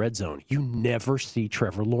watch Red Zone, you never see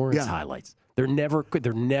Trevor Lawrence highlights. They're never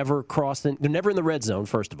crossing. They're never in the red zone,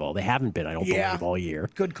 first of all. They haven't been, I don't believe, all year.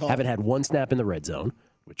 Good call. Haven't had one snap in the red zone,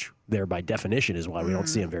 which there by definition is why we don't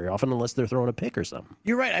see them very often unless they're throwing a pick or something.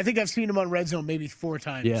 You're right. I think I've seen him on red zone maybe 4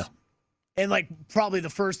 times. Yeah. And, like, probably the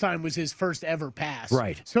first time was his first ever pass.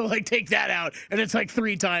 Right. So, like, take that out, and it's like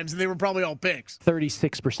 3 times, and they were probably all picks.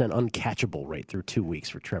 36% uncatchable rate through 2 weeks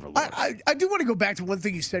for Trevor Lawrence. I do want to go back to one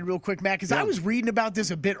thing you said real quick, Matt, because I was reading about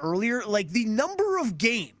this a bit earlier. Like, the number of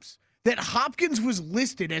games that Hopkins was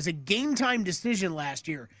listed as a game-time decision last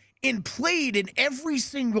year and played in every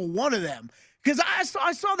single one of them. Because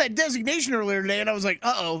I saw that designation earlier today, and I was like,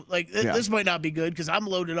 this might not be good because I'm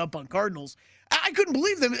loaded up on Cardinals. I couldn't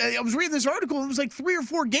believe them. I was reading this article, and it was like 3 or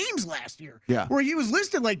 4 games last year where he was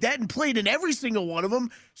listed like that and played in every single one of them.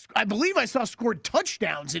 I believe I saw scored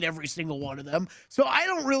touchdowns in every single one of them. So I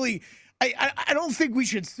don't really – I don't think we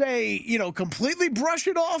should say, completely brush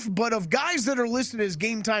it off, but of guys that are listed as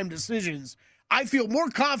game-time decisions, I feel more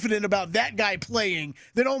confident about that guy playing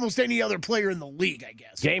than almost any other player in the league, I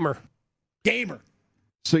guess. Gamer.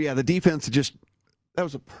 So, yeah, the defense just – that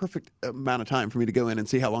was a perfect amount of time for me to go in and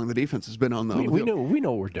see how long the defense has been on the field. We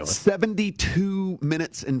know what we're doing. 72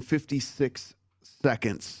 minutes and 56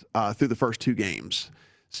 seconds through the first 2 games.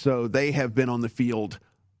 So they have been on the field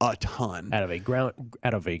a ton. Out of a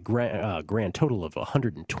grand total of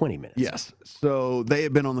 120 minutes. Yes. So they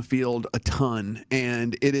have been on the field a ton.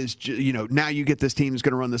 And it is, now you get this team is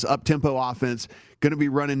going to run this up-tempo offense, going to be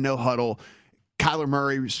running no huddle. Kyler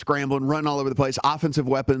Murray scrambling, running all over the place, offensive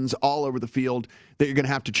weapons all over the field that you're going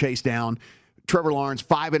to have to chase down. Trevor Lawrence,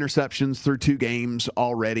 5 interceptions through 2 games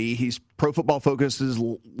already. He's Pro Football Focus's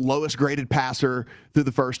lowest graded passer through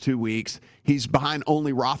the first 2 weeks. He's behind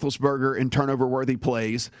only Roethlisberger in turnover-worthy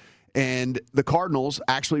plays. And the Cardinals,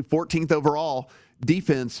 actually 14th overall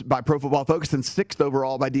defense by Pro Football Focus and 6th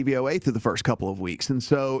overall by DVOA through the first couple of weeks. And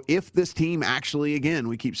so if this team actually, again,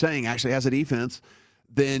 we keep saying, actually has a defense,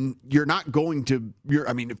 then you're not going to you're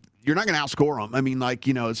not going to outscore them. I mean,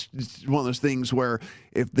 it's one of those things where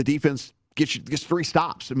if the defense gets 3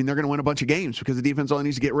 stops. I mean, they're going to win a bunch of games because the defense only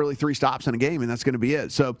needs to get really 3 stops in a game, and that's going to be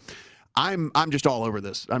it. So I'm just all over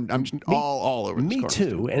this. I'm just all over this. Me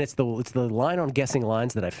too. And it's the line on guessing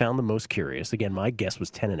lines that I found the most curious. Again, my guess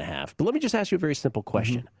was 10.5. But let me just ask you a very simple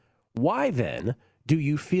question. Why then do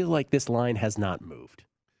you feel like this line has not moved?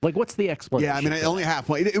 Like, what's the explanation? Yeah, I mean, only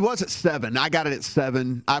halfway. It was at 7. I got it at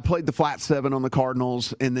 7. I played the flat 7 on the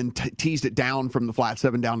Cardinals and then teased it down from the flat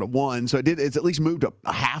 7 down to 1. So it's at least moved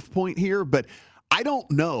a half point here. But I don't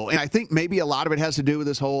know. And I think maybe a lot of it has to do with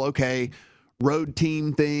this whole, road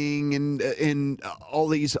team thing and all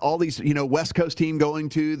these West Coast team going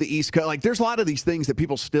to the East Coast. Like, there's a lot of these things that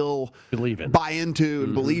people still buy into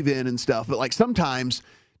and believe in and stuff. But like sometimes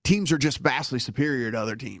teams are just vastly superior to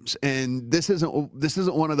other teams, and this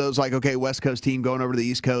isn't one of those like, okay, West Coast team going over to the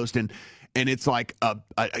East Coast and it's like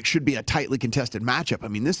it should be a tightly contested matchup. I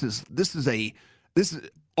mean, this is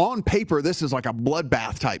on paper, this is like a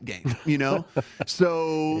bloodbath type game,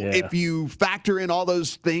 So if you factor in all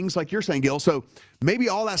those things, like you're saying, Gil, so maybe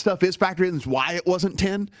all that stuff is factored in. That's why it wasn't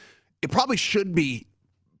 10. It probably should be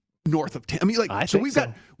north of 10. I mean,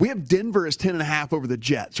 we have Denver as 10.5 over the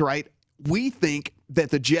Jets, right? We think that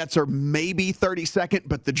the Jets are maybe 32nd,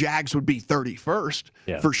 but the Jags would be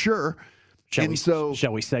 31st for sure. Shall we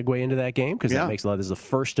segue into that game? Because that makes a lot. This is the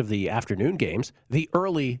first of the afternoon games. The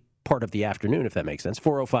early part of the afternoon, if that makes sense.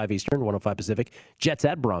 4:05 Eastern, 1:05 Pacific. Jets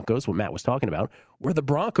at Broncos, what Matt was talking about, where the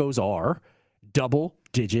Broncos are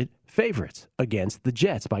double-digit favorites against the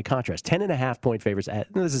Jets. By contrast, 10.5-point favorites.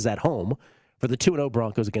 This is at home for the 2-0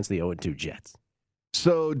 Broncos against the 0-2 Jets.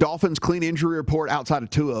 So Dolphins clean injury report outside of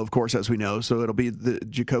Tua, of course, as we know. So it'll be the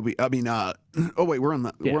Jacoby. I mean, we're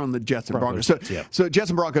on the Jets and Broncos. So Jets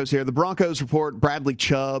and Broncos here. The Broncos report Bradley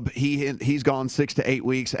Chubb. He's gone 6 to 8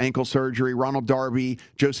 weeks, ankle surgery. Ronald Darby,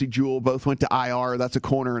 Josie Jewell both went to IR. That's a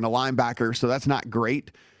corner and a linebacker. So that's not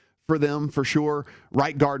great for them for sure.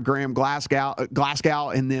 Right guard Graham Glasgow,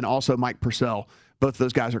 and then also Mike Purcell. Both of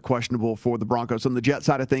those guys are questionable for the Broncos. On the Jet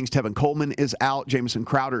side of things, Tevin Coleman is out. Jamison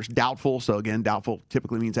Crowder's doubtful. So, again, doubtful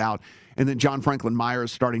typically means out. And then John Franklin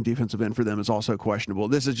Myers, starting defensive end for them, is also questionable.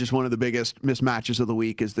 This is just one of the biggest mismatches of the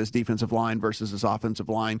week is this defensive line versus this offensive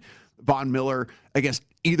line. Von Miller against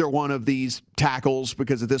either one of these tackles,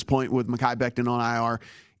 because at this point with Mekhi Becton on IR,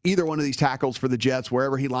 either one of these tackles for the Jets,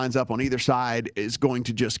 wherever he lines up on either side, is going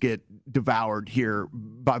to just get devoured here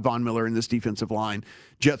by Von Miller in this defensive line.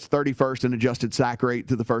 Jets 31st in adjusted sack rate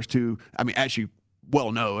through the first 2. I mean, as you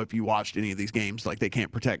well know, if you watched any of these games, like they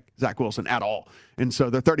can't protect Zach Wilson at all. And so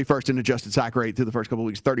they're 31st in adjusted sack rate through the first couple of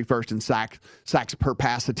weeks, 31st in sacks per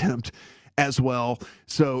pass attempt as well.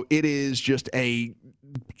 So it is just a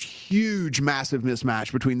huge, massive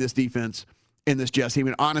mismatch between this defense and this Jets team.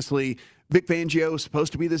 And honestly, Vic Fangio is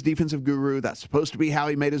supposed to be this defensive guru. That's supposed to be how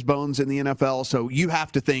he made his bones in the NFL. So you have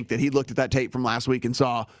to think that he looked at that tape from last week and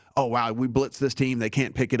saw, oh, wow, we blitzed this team. They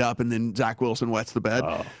can't pick it up. And then Zach Wilson wets the bed.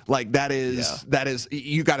 Like that is,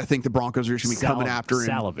 you got to think the Broncos are just going to be coming after him.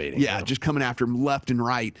 Salivating. Yeah, just coming after him left and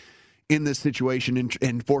right in this situation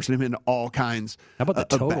and forcing him into all kinds. How about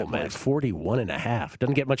the total, man? 41.5.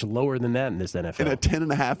 Doesn't get much lower than that in this NFL. And a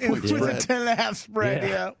 10.5 point spread. With a 10.5 spread,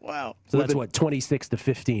 yeah. Wow. So that's 26 to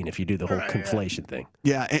 15 if you do the whole conflation thing.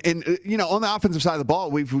 Yeah, and on the offensive side of the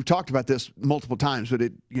ball, we've talked about this multiple times, but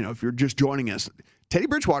if you're just joining us, Teddy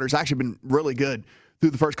Bridgewater's actually been really good through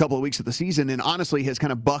the first couple of weeks of the season, and honestly has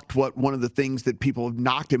kind of bucked one of the things that people have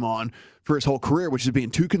knocked him on for his whole career, which is being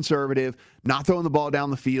too conservative, not throwing the ball down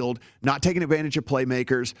the field, not taking advantage of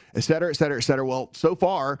playmakers, et cetera, et cetera, et cetera. Well, so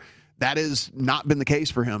far, that has not been the case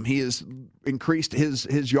for him. He has increased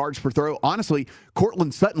his yards per throw. Honestly,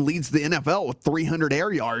 Cortland Sutton leads the NFL with 300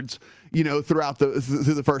 air yards, throughout through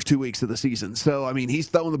the first 2 weeks of the season. So, I mean, he's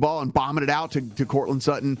throwing the ball and bombing it out to Cortland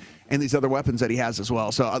Sutton and these other weapons that he has as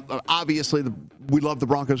well. So, obviously, we love the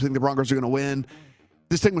Broncos. We think the Broncos are going to win.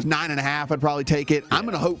 This thing was 9.5. I'd probably take it. I'm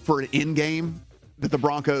going to hope for an in game that the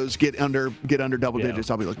Broncos get under double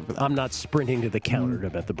digits. I'll be looking for that. I'm not sprinting to the counter to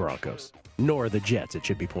bet the Broncos, nor the Jets, it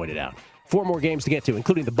should be pointed out. 4 more games to get to,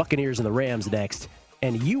 including the Buccaneers and the Rams next.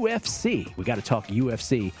 And UFC. We got to talk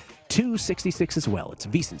UFC 266 as well. It's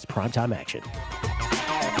VSiN's primetime action.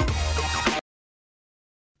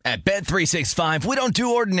 At Bet365, we don't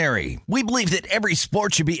do ordinary. We believe that every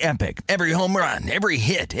sport should be epic. Every home run, every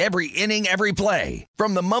hit, every inning, every play.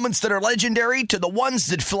 From the moments that are legendary to the ones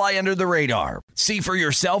that fly under the radar. See for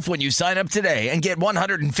yourself when you sign up today and get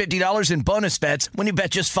 $150 in bonus bets when you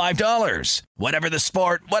bet just $5. Whatever the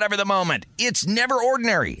sport, whatever the moment, it's never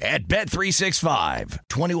ordinary at Bet365.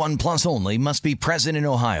 21 plus only. Must be present in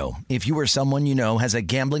Ohio. If you or someone you know has a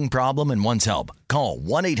gambling problem and wants help, call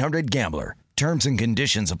 1-800-GAMBLER. Terms and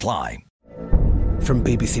conditions apply. From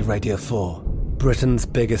BBC Radio 4, Britain's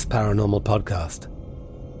biggest paranormal podcast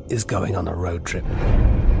is going on a road trip.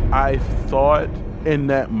 I thought in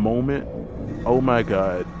that moment, oh my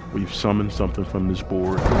God, we've summoned something from this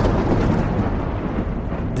board.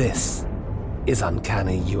 This is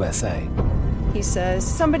Uncanny USA. He says,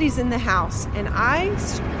 somebody's in the house, and I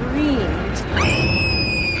screamed.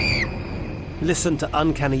 Listen to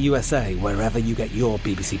Uncanny USA wherever you get your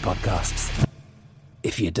BBC podcasts,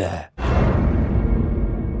 if you dare.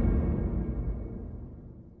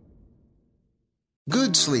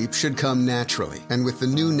 Good sleep should come naturally, and with the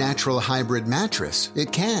new Natural Hybrid mattress,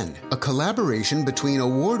 it can. A collaboration between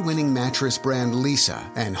award-winning mattress brand Leesa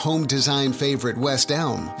and home design favorite West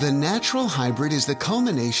Elm, the Natural Hybrid is the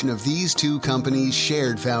culmination of these two companies'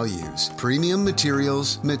 shared values: premium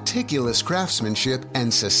materials, meticulous craftsmanship,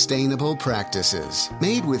 and sustainable practices.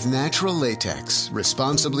 Made with natural latex,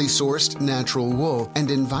 responsibly sourced natural wool, and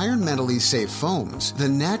environmentally safe foams, the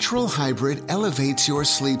Natural Hybrid elevates your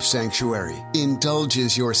sleep sanctuary, indulges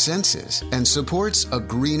your senses, and supports a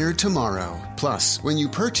greener tomorrow. Plus, when you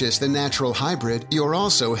purchase the Natural Hybrid, you're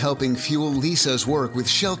also helping fuel Leesa's work with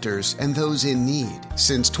shelters and those in need.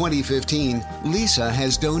 Since 2015, Leesa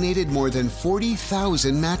has donated more than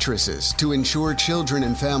 40,000 mattresses to ensure children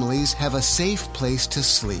and families have a safe place to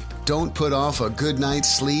sleep. Don't put off a good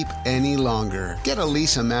night's sleep any longer. Get a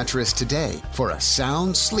Leesa mattress today for a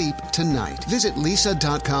sound sleep tonight. Visit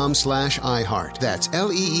leesa.com/iHeart. That's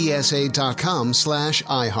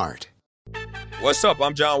LEESA.com/iHeart. What's up?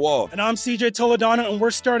 I'm John Wall. And I'm CJ Toledano, and we're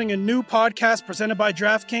starting a new podcast presented by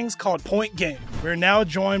DraftKings called Point Game. We're now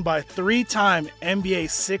joined by three-time NBA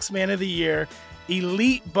Sixth Man of the Year,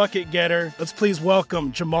 elite bucket getter. Let's please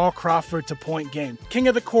welcome Jamal Crawford to Point Game. King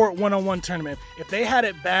of the Court one-on-one tournament. If they had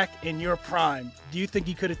it back in your prime, do you think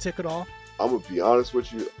you could have took it all? I'm going to be honest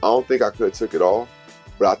with you. I don't think I could have took it all,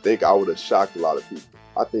 but I think I would have shocked a lot of people.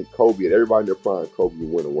 I think Kobe and everybody in their prime, Kobe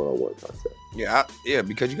would win a one-on-one contest. Yeah,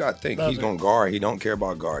 because you got to think, he's going to guard. He don't care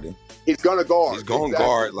about guarding. He's going to guard. He's going to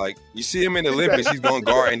guard. Like, you see him in the Olympics, he's going to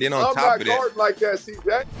guard. And then on top of that. I'm not guarding like that,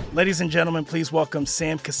 CJ. Ladies and gentlemen, please welcome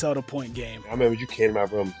Sam Cassell to Point Game. I remember you came to my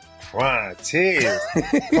room crying, tears,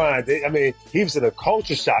 crying. I mean, he was in a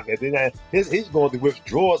culture shock. And then he's going through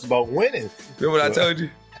withdrawals about winning. Remember what I told you?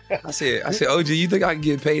 I said, OG, you think I can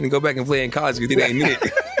get paid and go back and play in college because it ain't it?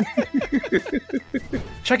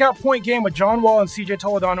 Check out Point Game with John Wall and CJ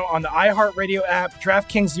Toledano on the iHeartRadio app,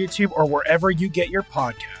 DraftKings YouTube, or wherever you get your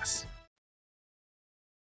podcasts.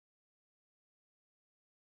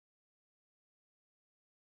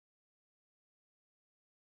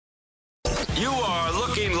 You are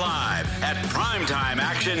looking live at Primetime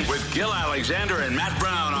Action with Gil Alexander and Matt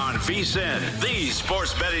Brown on VSiN, the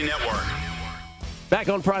Sports Betting Network. Back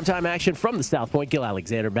on Primetime Action from the South Point, Gil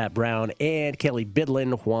Alexander, Matt Brown, and Kelly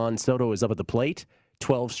Bidlin. Juan Soto is up at the plate.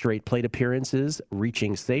 12 straight plate appearances,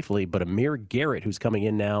 reaching safely. But Amir Garrett, who's coming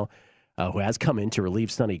in now, who has come in to relieve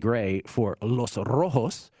Sonny Gray for Los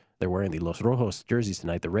Rojos. They're wearing the Los Rojos jerseys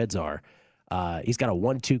tonight, the Reds are. He's got a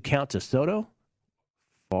 1-2 count to Soto.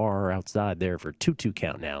 Far outside there for 2-2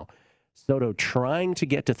 count now. Soto trying to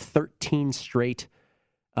get to 13 straight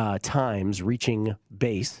times reaching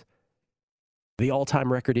base. The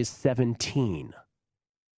all-time record is 17.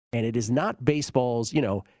 And it is not baseball's,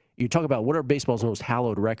 you talk about what are baseball's most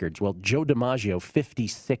hallowed records. Well, Joe DiMaggio,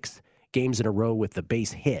 56 games in a row with the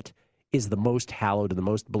base hit, is the most hallowed and the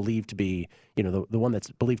most believed to be, the one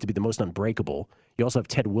that's believed to be the most unbreakable. You also have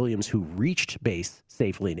Ted Williams, who reached base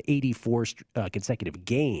safely in 84 consecutive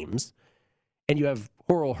games. And you have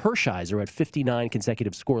Orel Hershiser at 59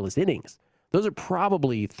 consecutive scoreless innings. Those are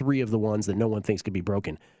probably three of the ones that no one thinks could be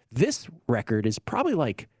broken. This record is probably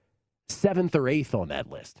like 7th or 8th on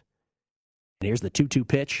that list. And here's the 2-2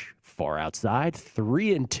 pitch, far outside,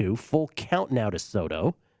 3-2, full count now to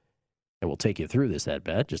Soto. And we'll take you through this at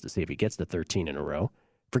bet just to see if he gets to 13 in a row.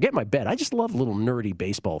 Forget my bet. I just love little nerdy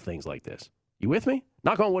baseball things like this. You with me?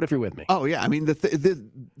 Knock on wood if you're with me. Oh, yeah. I mean,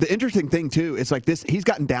 the interesting thing, too, is like this, he's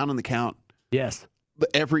gotten down on the count. Yes.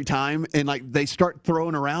 Every time. And like they start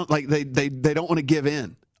throwing around, like they don't want to give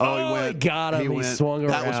in. Oh, he went. Got him. He swung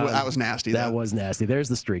around. That was nasty. That was nasty. There's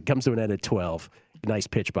the streak. Comes to an end at 12. Nice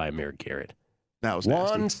pitch by Amir Garrett. That was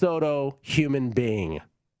nasty. Juan Soto, human being.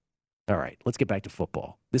 All right, let's get back to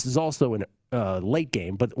football. This is also a late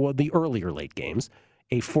game, but the earlier late games,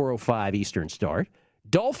 a 4:05 Eastern start.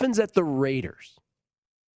 Dolphins at the Raiders.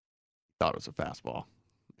 Thought it was a fastball.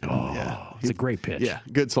 Oh, yeah. It's a great pitch. Yeah,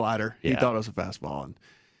 good slider. Yeah. He thought it was a fastball. And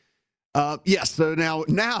yes, so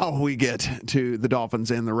now we get to the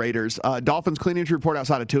Dolphins and the Raiders. Dolphins clean injury report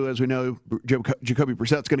outside of Tua, as we know. Jacoby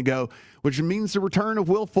Brissett's going to go, which means the return of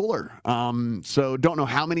Will Fuller. So don't know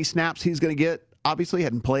how many snaps he's going to get. obviously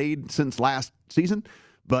hadn't played since last season,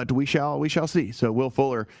 but we shall see. So Will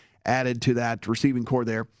Fuller added to that receiving core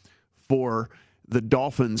there for the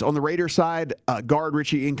Dolphins. On the Raiders side, guard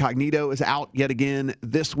Richie Incognito is out yet again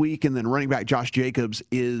this week, and then running back Josh Jacobs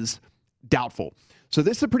is doubtful. So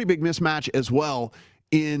this is a pretty big mismatch as well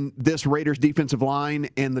in this Raiders defensive line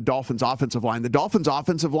and the Dolphins offensive line. The Dolphins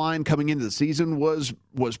offensive line coming into the season was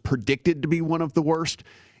predicted to be one of the worst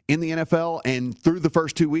in the NFL, and through the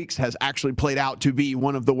first 2 weeks has actually played out to be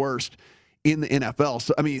one of the worst in the NFL.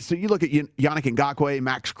 So you look at Yannick Ngakoue,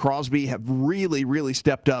 Max Crosby have really, really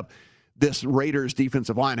stepped up this Raiders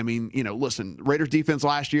defensive line. I mean, listen, Raiders defense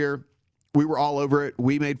last year, we were all over it.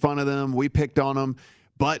 We made fun of them. We picked on them.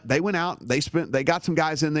 But they went out, they got some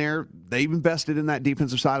guys in there. They've invested in that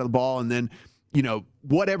defensive side of the ball. And then,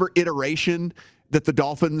 whatever iteration that the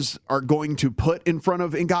Dolphins are going to put in front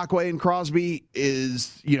of Ngakoue and Crosby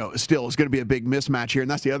is, still is going to be a big mismatch here.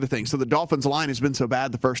 And that's the other thing. So the Dolphins line has been so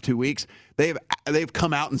bad the first 2 weeks. They've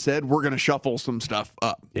come out and said, we're going to shuffle some stuff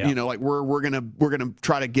up. Yeah. We're going to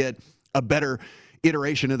try to get a better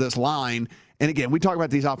iteration of this line. And again, we talk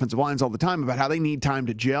about these offensive lines all the time about how they need time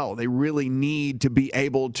to gel. They really need to be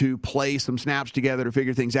able to play some snaps together to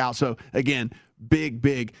figure things out. So again, big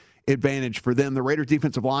advantage for them. The Raiders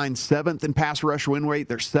defensive line, 7th in pass rush win rate.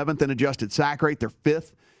 They're 7th in adjusted sack rate. They're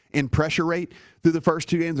 5th in pressure rate through the first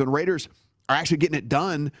 2 games. And Raiders are actually getting it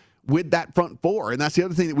done with that front four. And that's the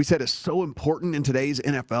other thing that we said is so important in today's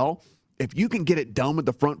NFL. If you can get it done with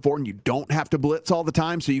the front four and you don't have to blitz all the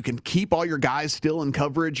time, so you can keep all your guys still in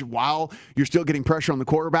coverage while you're still getting pressure on the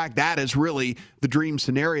quarterback, that is really the dream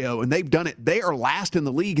scenario. And they've done it. They are last in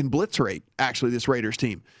the league in blitz rate, actually, this Raiders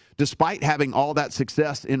team, despite having all that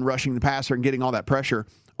success in rushing the passer and getting all that pressure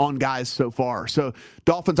on guys so far. So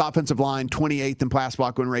Dolphins offensive line, 28th in pass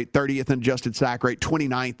block win rate, 30th in adjusted sack rate,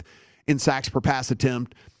 29th in sacks per pass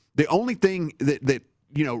attempt. The only thing that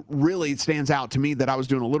really stands out to me that I was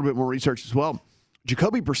doing a little bit more research as well,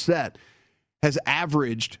 Jacoby Brissett has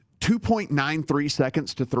averaged 2.93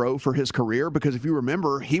 seconds to throw for his career, because if you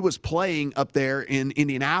remember, he was playing up there in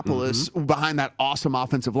Indianapolis behind that awesome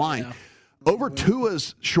offensive line. Yeah. Over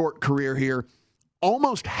Tua's short career here,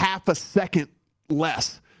 almost half a second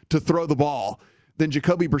less to throw the ball than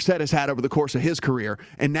Jacoby Brissett has had over the course of his career.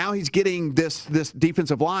 And now he's getting this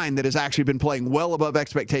defensive line that has actually been playing well above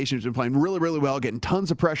expectations, been playing really, really well, getting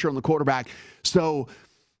tons of pressure on the quarterback. So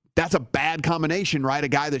that's a bad combination, right? A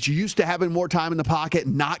guy that's used to having more time in the pocket,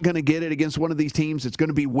 not going to get it against one of these teams. It's going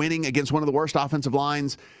to be winning against one of the worst offensive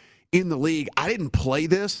lines in the league. I didn't play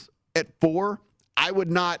this at 4. I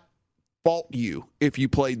would not fault you if you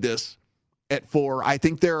played this at 4. I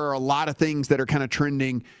think there are a lot of things that are kind of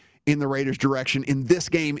trending in the Raiders' direction in this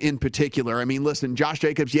game in particular. I mean, listen, Josh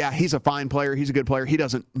Jacobs, yeah, he's a fine player. He's a good player. He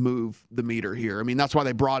doesn't move the meter here. I mean, that's why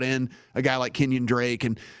they brought in a guy like Kenyon Drake,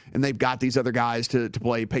 and they've got these other guys to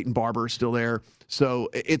play. Peyton Barber is still there. So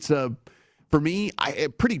it's for me, a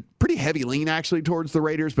pretty heavy lean actually towards the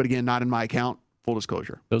Raiders, but again, not in my account. Full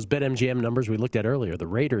disclosure. Those BetMGM numbers we looked at earlier, the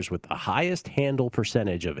Raiders with the highest handle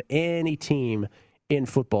percentage of any team in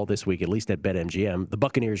football this week, at least at BetMGM. The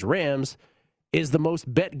Buccaneers-Rams is the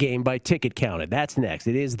most bet game by ticket counted. That's next.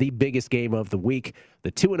 It is the biggest game of the week.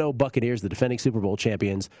 The 2-0 Buccaneers, the defending Super Bowl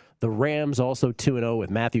champions. The Rams also 2-0 with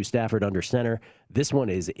Matthew Stafford under center. This one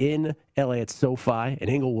is in LA at SoFi in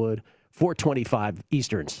Inglewood, 4:25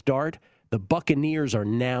 Eastern start. The Buccaneers are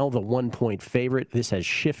now the 1-point favorite. This has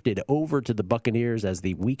shifted over to the Buccaneers as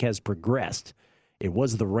the week has progressed. It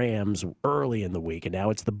was the Rams early in the week, and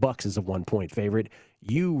now it's the Bucs as a 1-point favorite.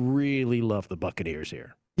 You really love the Buccaneers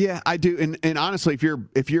here. Yeah, I do. And honestly,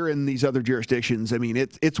 if you're in these other jurisdictions, I mean,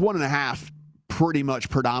 it's 1.5 pretty much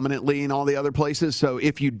predominantly in all the other places. So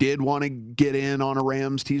if you did want to get in on a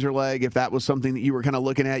Rams teaser leg, if that was something that you were kind of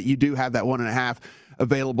looking at, you do have that 1.5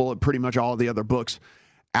 available at pretty much all of the other books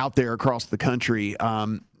out there across the country.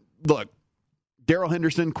 Look, Darrell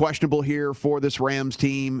Henderson, questionable here for this Rams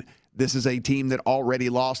team. This is a team that already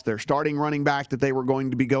lost their starting running back that they were going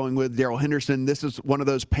to be going with, Darrell Henderson. This is one of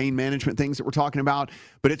those pain management things that we're talking about,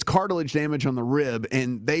 but it's cartilage damage on the rib,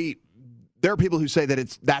 and there are people who say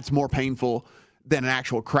that that's more painful than an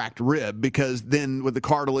actual cracked rib, because then with the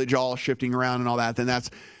cartilage all shifting around and all that, then that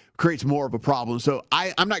creates more of a problem. So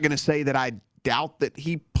I'm not going to say that I doubt that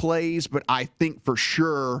he plays, but I think for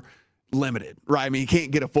sure limited, right? I mean, he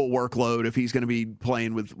can't get a full workload if he's going to be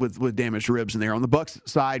playing with damaged ribs in there. On the Bucs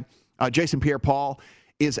side, Jason Pierre-Paul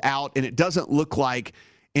is out, and it doesn't look like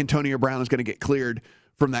Antonio Brown is going to get cleared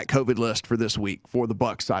from that COVID list for this week for the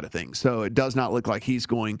Bucs side of things. So it does not look like he's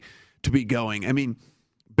going to be going. I mean,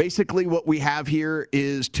 basically what we have here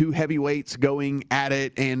is two heavyweights going at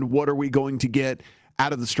it, and what are we going to get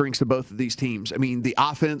out of the strengths of both of these teams. I mean, the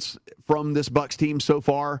offense from this Bucs team so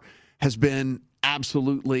far has been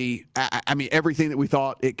absolutely, everything that we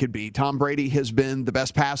thought it could be. Tom Brady has been the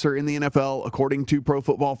best passer in the NFL, according to Pro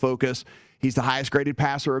Football Focus. He's the highest graded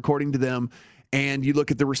passer, according to them. And you look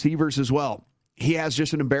at the receivers as well. He has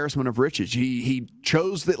just an embarrassment of riches. He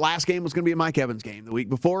chose that last game was going to be a Mike Evans game. The week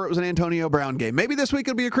before, it was an Antonio Brown game. Maybe this week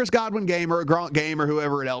it'll be a Chris Godwin game or a Gronk game or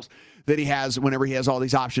whoever else that he has whenever he has all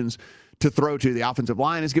these options to throw to. The offensive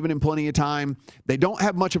line has given him plenty of time. They don't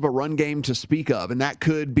have much of a run game to speak of, and that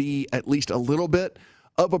could be at least a little bit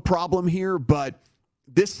of a problem here. But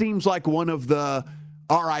this seems like one of the,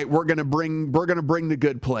 all right, we're going to bring the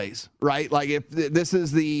good plays, right? Like if this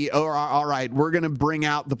is the, all right, we're going to bring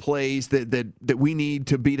out the plays that we need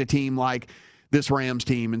to beat a team like this Rams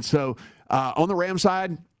team. And so on the Rams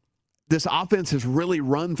side, this offense has really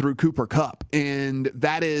run through Cooper Kupp. And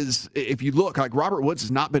that is, if you look, like Robert Woods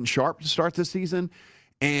has not been sharp to start this season.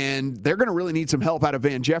 And they're going to really need some help out of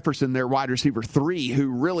Van Jefferson, their wide receiver 3, who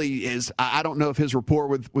really is, I don't know if his rapport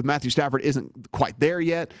with Matthew Stafford isn't quite there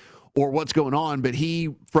yet or what's going on, but he,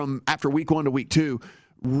 from after week 1 to week 2,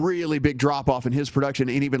 really big drop off in his production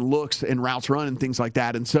and even looks and routes run and things like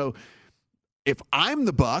that. And so if I'm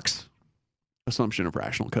the Bucs, assumption of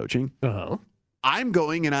rational coaching, I'm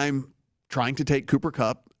going and I'm trying to take Cooper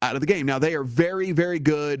Kupp out of the game. Now, they are very, very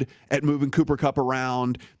good at moving Cooper Kupp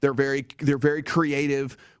around. They're very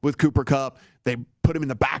creative with Cooper Kupp. They put him in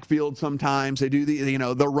the backfield sometimes. They do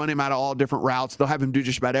they'll run him out of all different routes. They'll have him do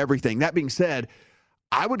just about everything. That being said,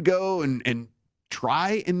 I would go and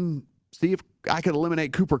try and see if I could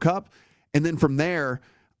eliminate Cooper Kupp, and then from there,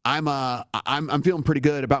 I'm feeling pretty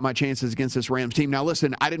good about my chances against this Rams team. Now,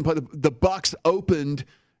 listen, I didn't play the Bucs opened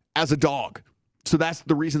as a dog. So that's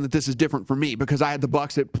the reason that this is different for me, because I had the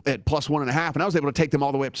Bucs at plus 1.5, and I was able to take them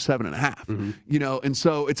all the way up to 7.5. And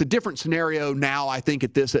so it's a different scenario now, I think,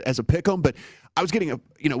 at this as a pick 'em. But I was getting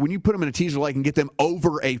when you put them in a teaser like and get them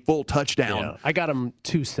over a full touchdown. Yeah, I got them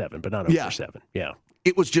 2-7, but not over 7. Yeah.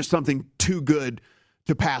 It was just something too good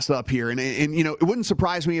to pass up here. And it wouldn't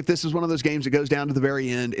surprise me if this is one of those games that goes down to the very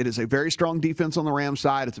end. It is a very strong defense on the Rams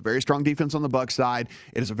side. It's a very strong defense on the Bucs side.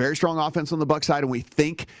 It is a very strong offense on the Bucs side, and we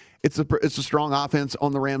think it's a strong offense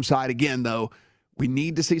on the Rams side. Again, though, we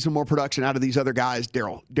need to see some more production out of these other guys.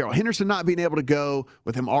 Darrell Henderson not being able to go,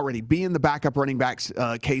 with him already being the backup running backs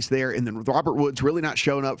case there, and then with Robert Woods really not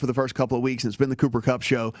showing up for the first couple of weeks, and it's been the Cooper Kupp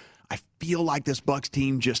show. I feel like this Bucs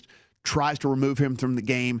team just tries to remove him from the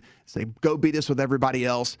game, say, go beat us with everybody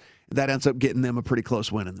else. That ends up getting them a pretty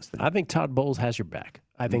close win in this thing. I think Todd Bowles has your back.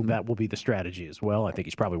 I think that will be the strategy as well. I think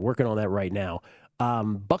he's probably working on that right now.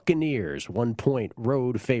 Buccaneers, 1-point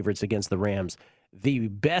road favorites against the Rams. The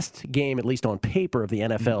best game, at least on paper, of the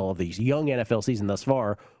NFL, of these young NFL season thus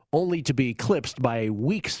far, only to be eclipsed by a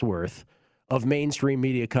week's worth of mainstream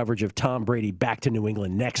media coverage of Tom Brady back to New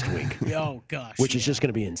England next week. Oh, gosh. Which is just going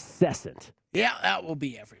to be incessant. Yeah, that will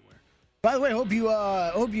be everywhere. By the way, hope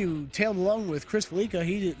you tailed along with Chris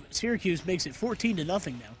Felica. Syracuse makes it 14-0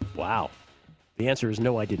 now. Wow. The answer is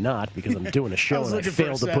no, I did not, because I'm doing a show and I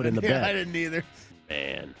failed to put in the bet. I didn't either.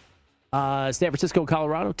 Man. San Francisco,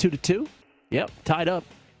 Colorado, 2-2. Yep, tied up.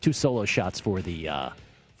 2 solo shots for the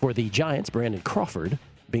Giants. Brandon Crawford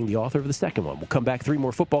being the author of the second one. We'll come back, 3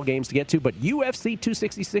 more football games to get to, but UFC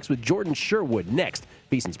 266 with Jordan Sherwood next.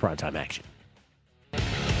 VSiN's Primetime Action.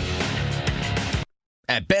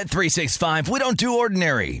 At Bet365, we don't do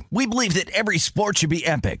ordinary. We believe that every sport should be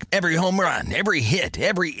epic. Every home run, every hit,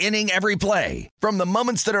 every inning, every play. From the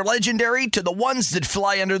moments that are legendary to the ones that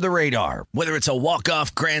fly under the radar. Whether it's a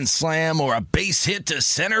walk-off grand slam or a base hit to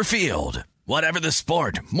center field. Whatever the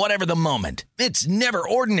sport, whatever the moment. It's never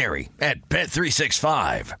ordinary at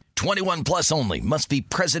Bet365. 21 plus only. Must be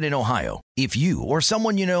present in Ohio. If you or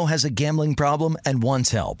someone you know has a gambling problem and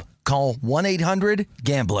wants help, call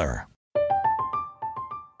 1-800-GAMBLER.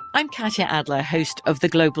 I'm Katya Adler, host of The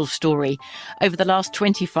Global Story. Over the last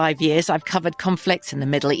 25 years, I've covered conflicts in the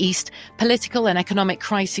Middle East, political and economic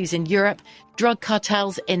crises in Europe, drug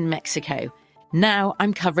cartels in Mexico. Now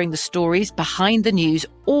I'm covering the stories behind the news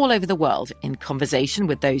all over the world in conversation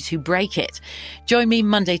with those who break it. Join me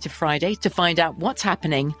Monday to Friday to find out what's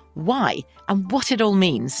happening, why, and what it all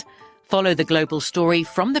means. Follow The Global Story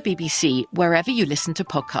from the BBC wherever you listen to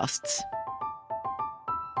podcasts.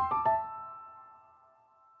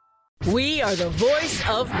 We are the voice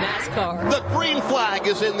of NASCAR. The green flag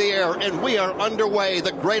is in the air, and we are underway.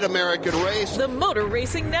 The Great American Race. The Motor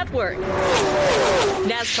Racing Network.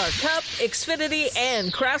 NASCAR Cup, Xfinity,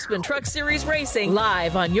 and Craftsman Truck Series Racing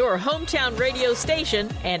live on your hometown radio station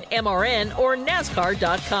and MRN or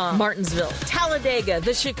NASCAR.com. Martinsville, Talladega,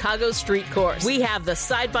 the Chicago Street Course. We have the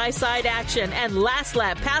side-by-side action and last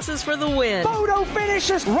lap passes for the win. Photo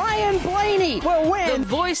finishes. Ryan Blaney will win. The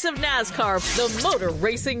voice of NASCAR, the Motor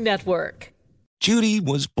Racing Network. Judy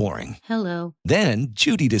was boring. Hello. Then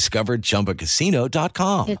Judy discovered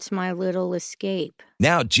ChumbaCasino.com. It's my little escape.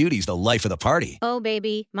 Now Judy's the life of the party. Oh,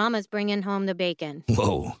 baby, mama's bringing home the bacon.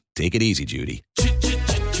 Whoa, take it easy, Judy.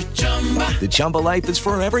 The Chumba life is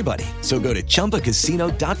for everybody. So go to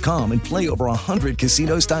ChumbaCasino.com and play over 100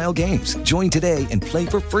 casino-style games. Join today and play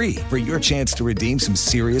for free for your chance to redeem some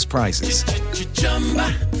serious prizes.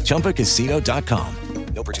 ChumbaCasino.com.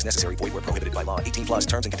 No purchase necessary. Void where prohibited by law. 18+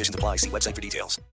 terms and conditions apply. See website for details.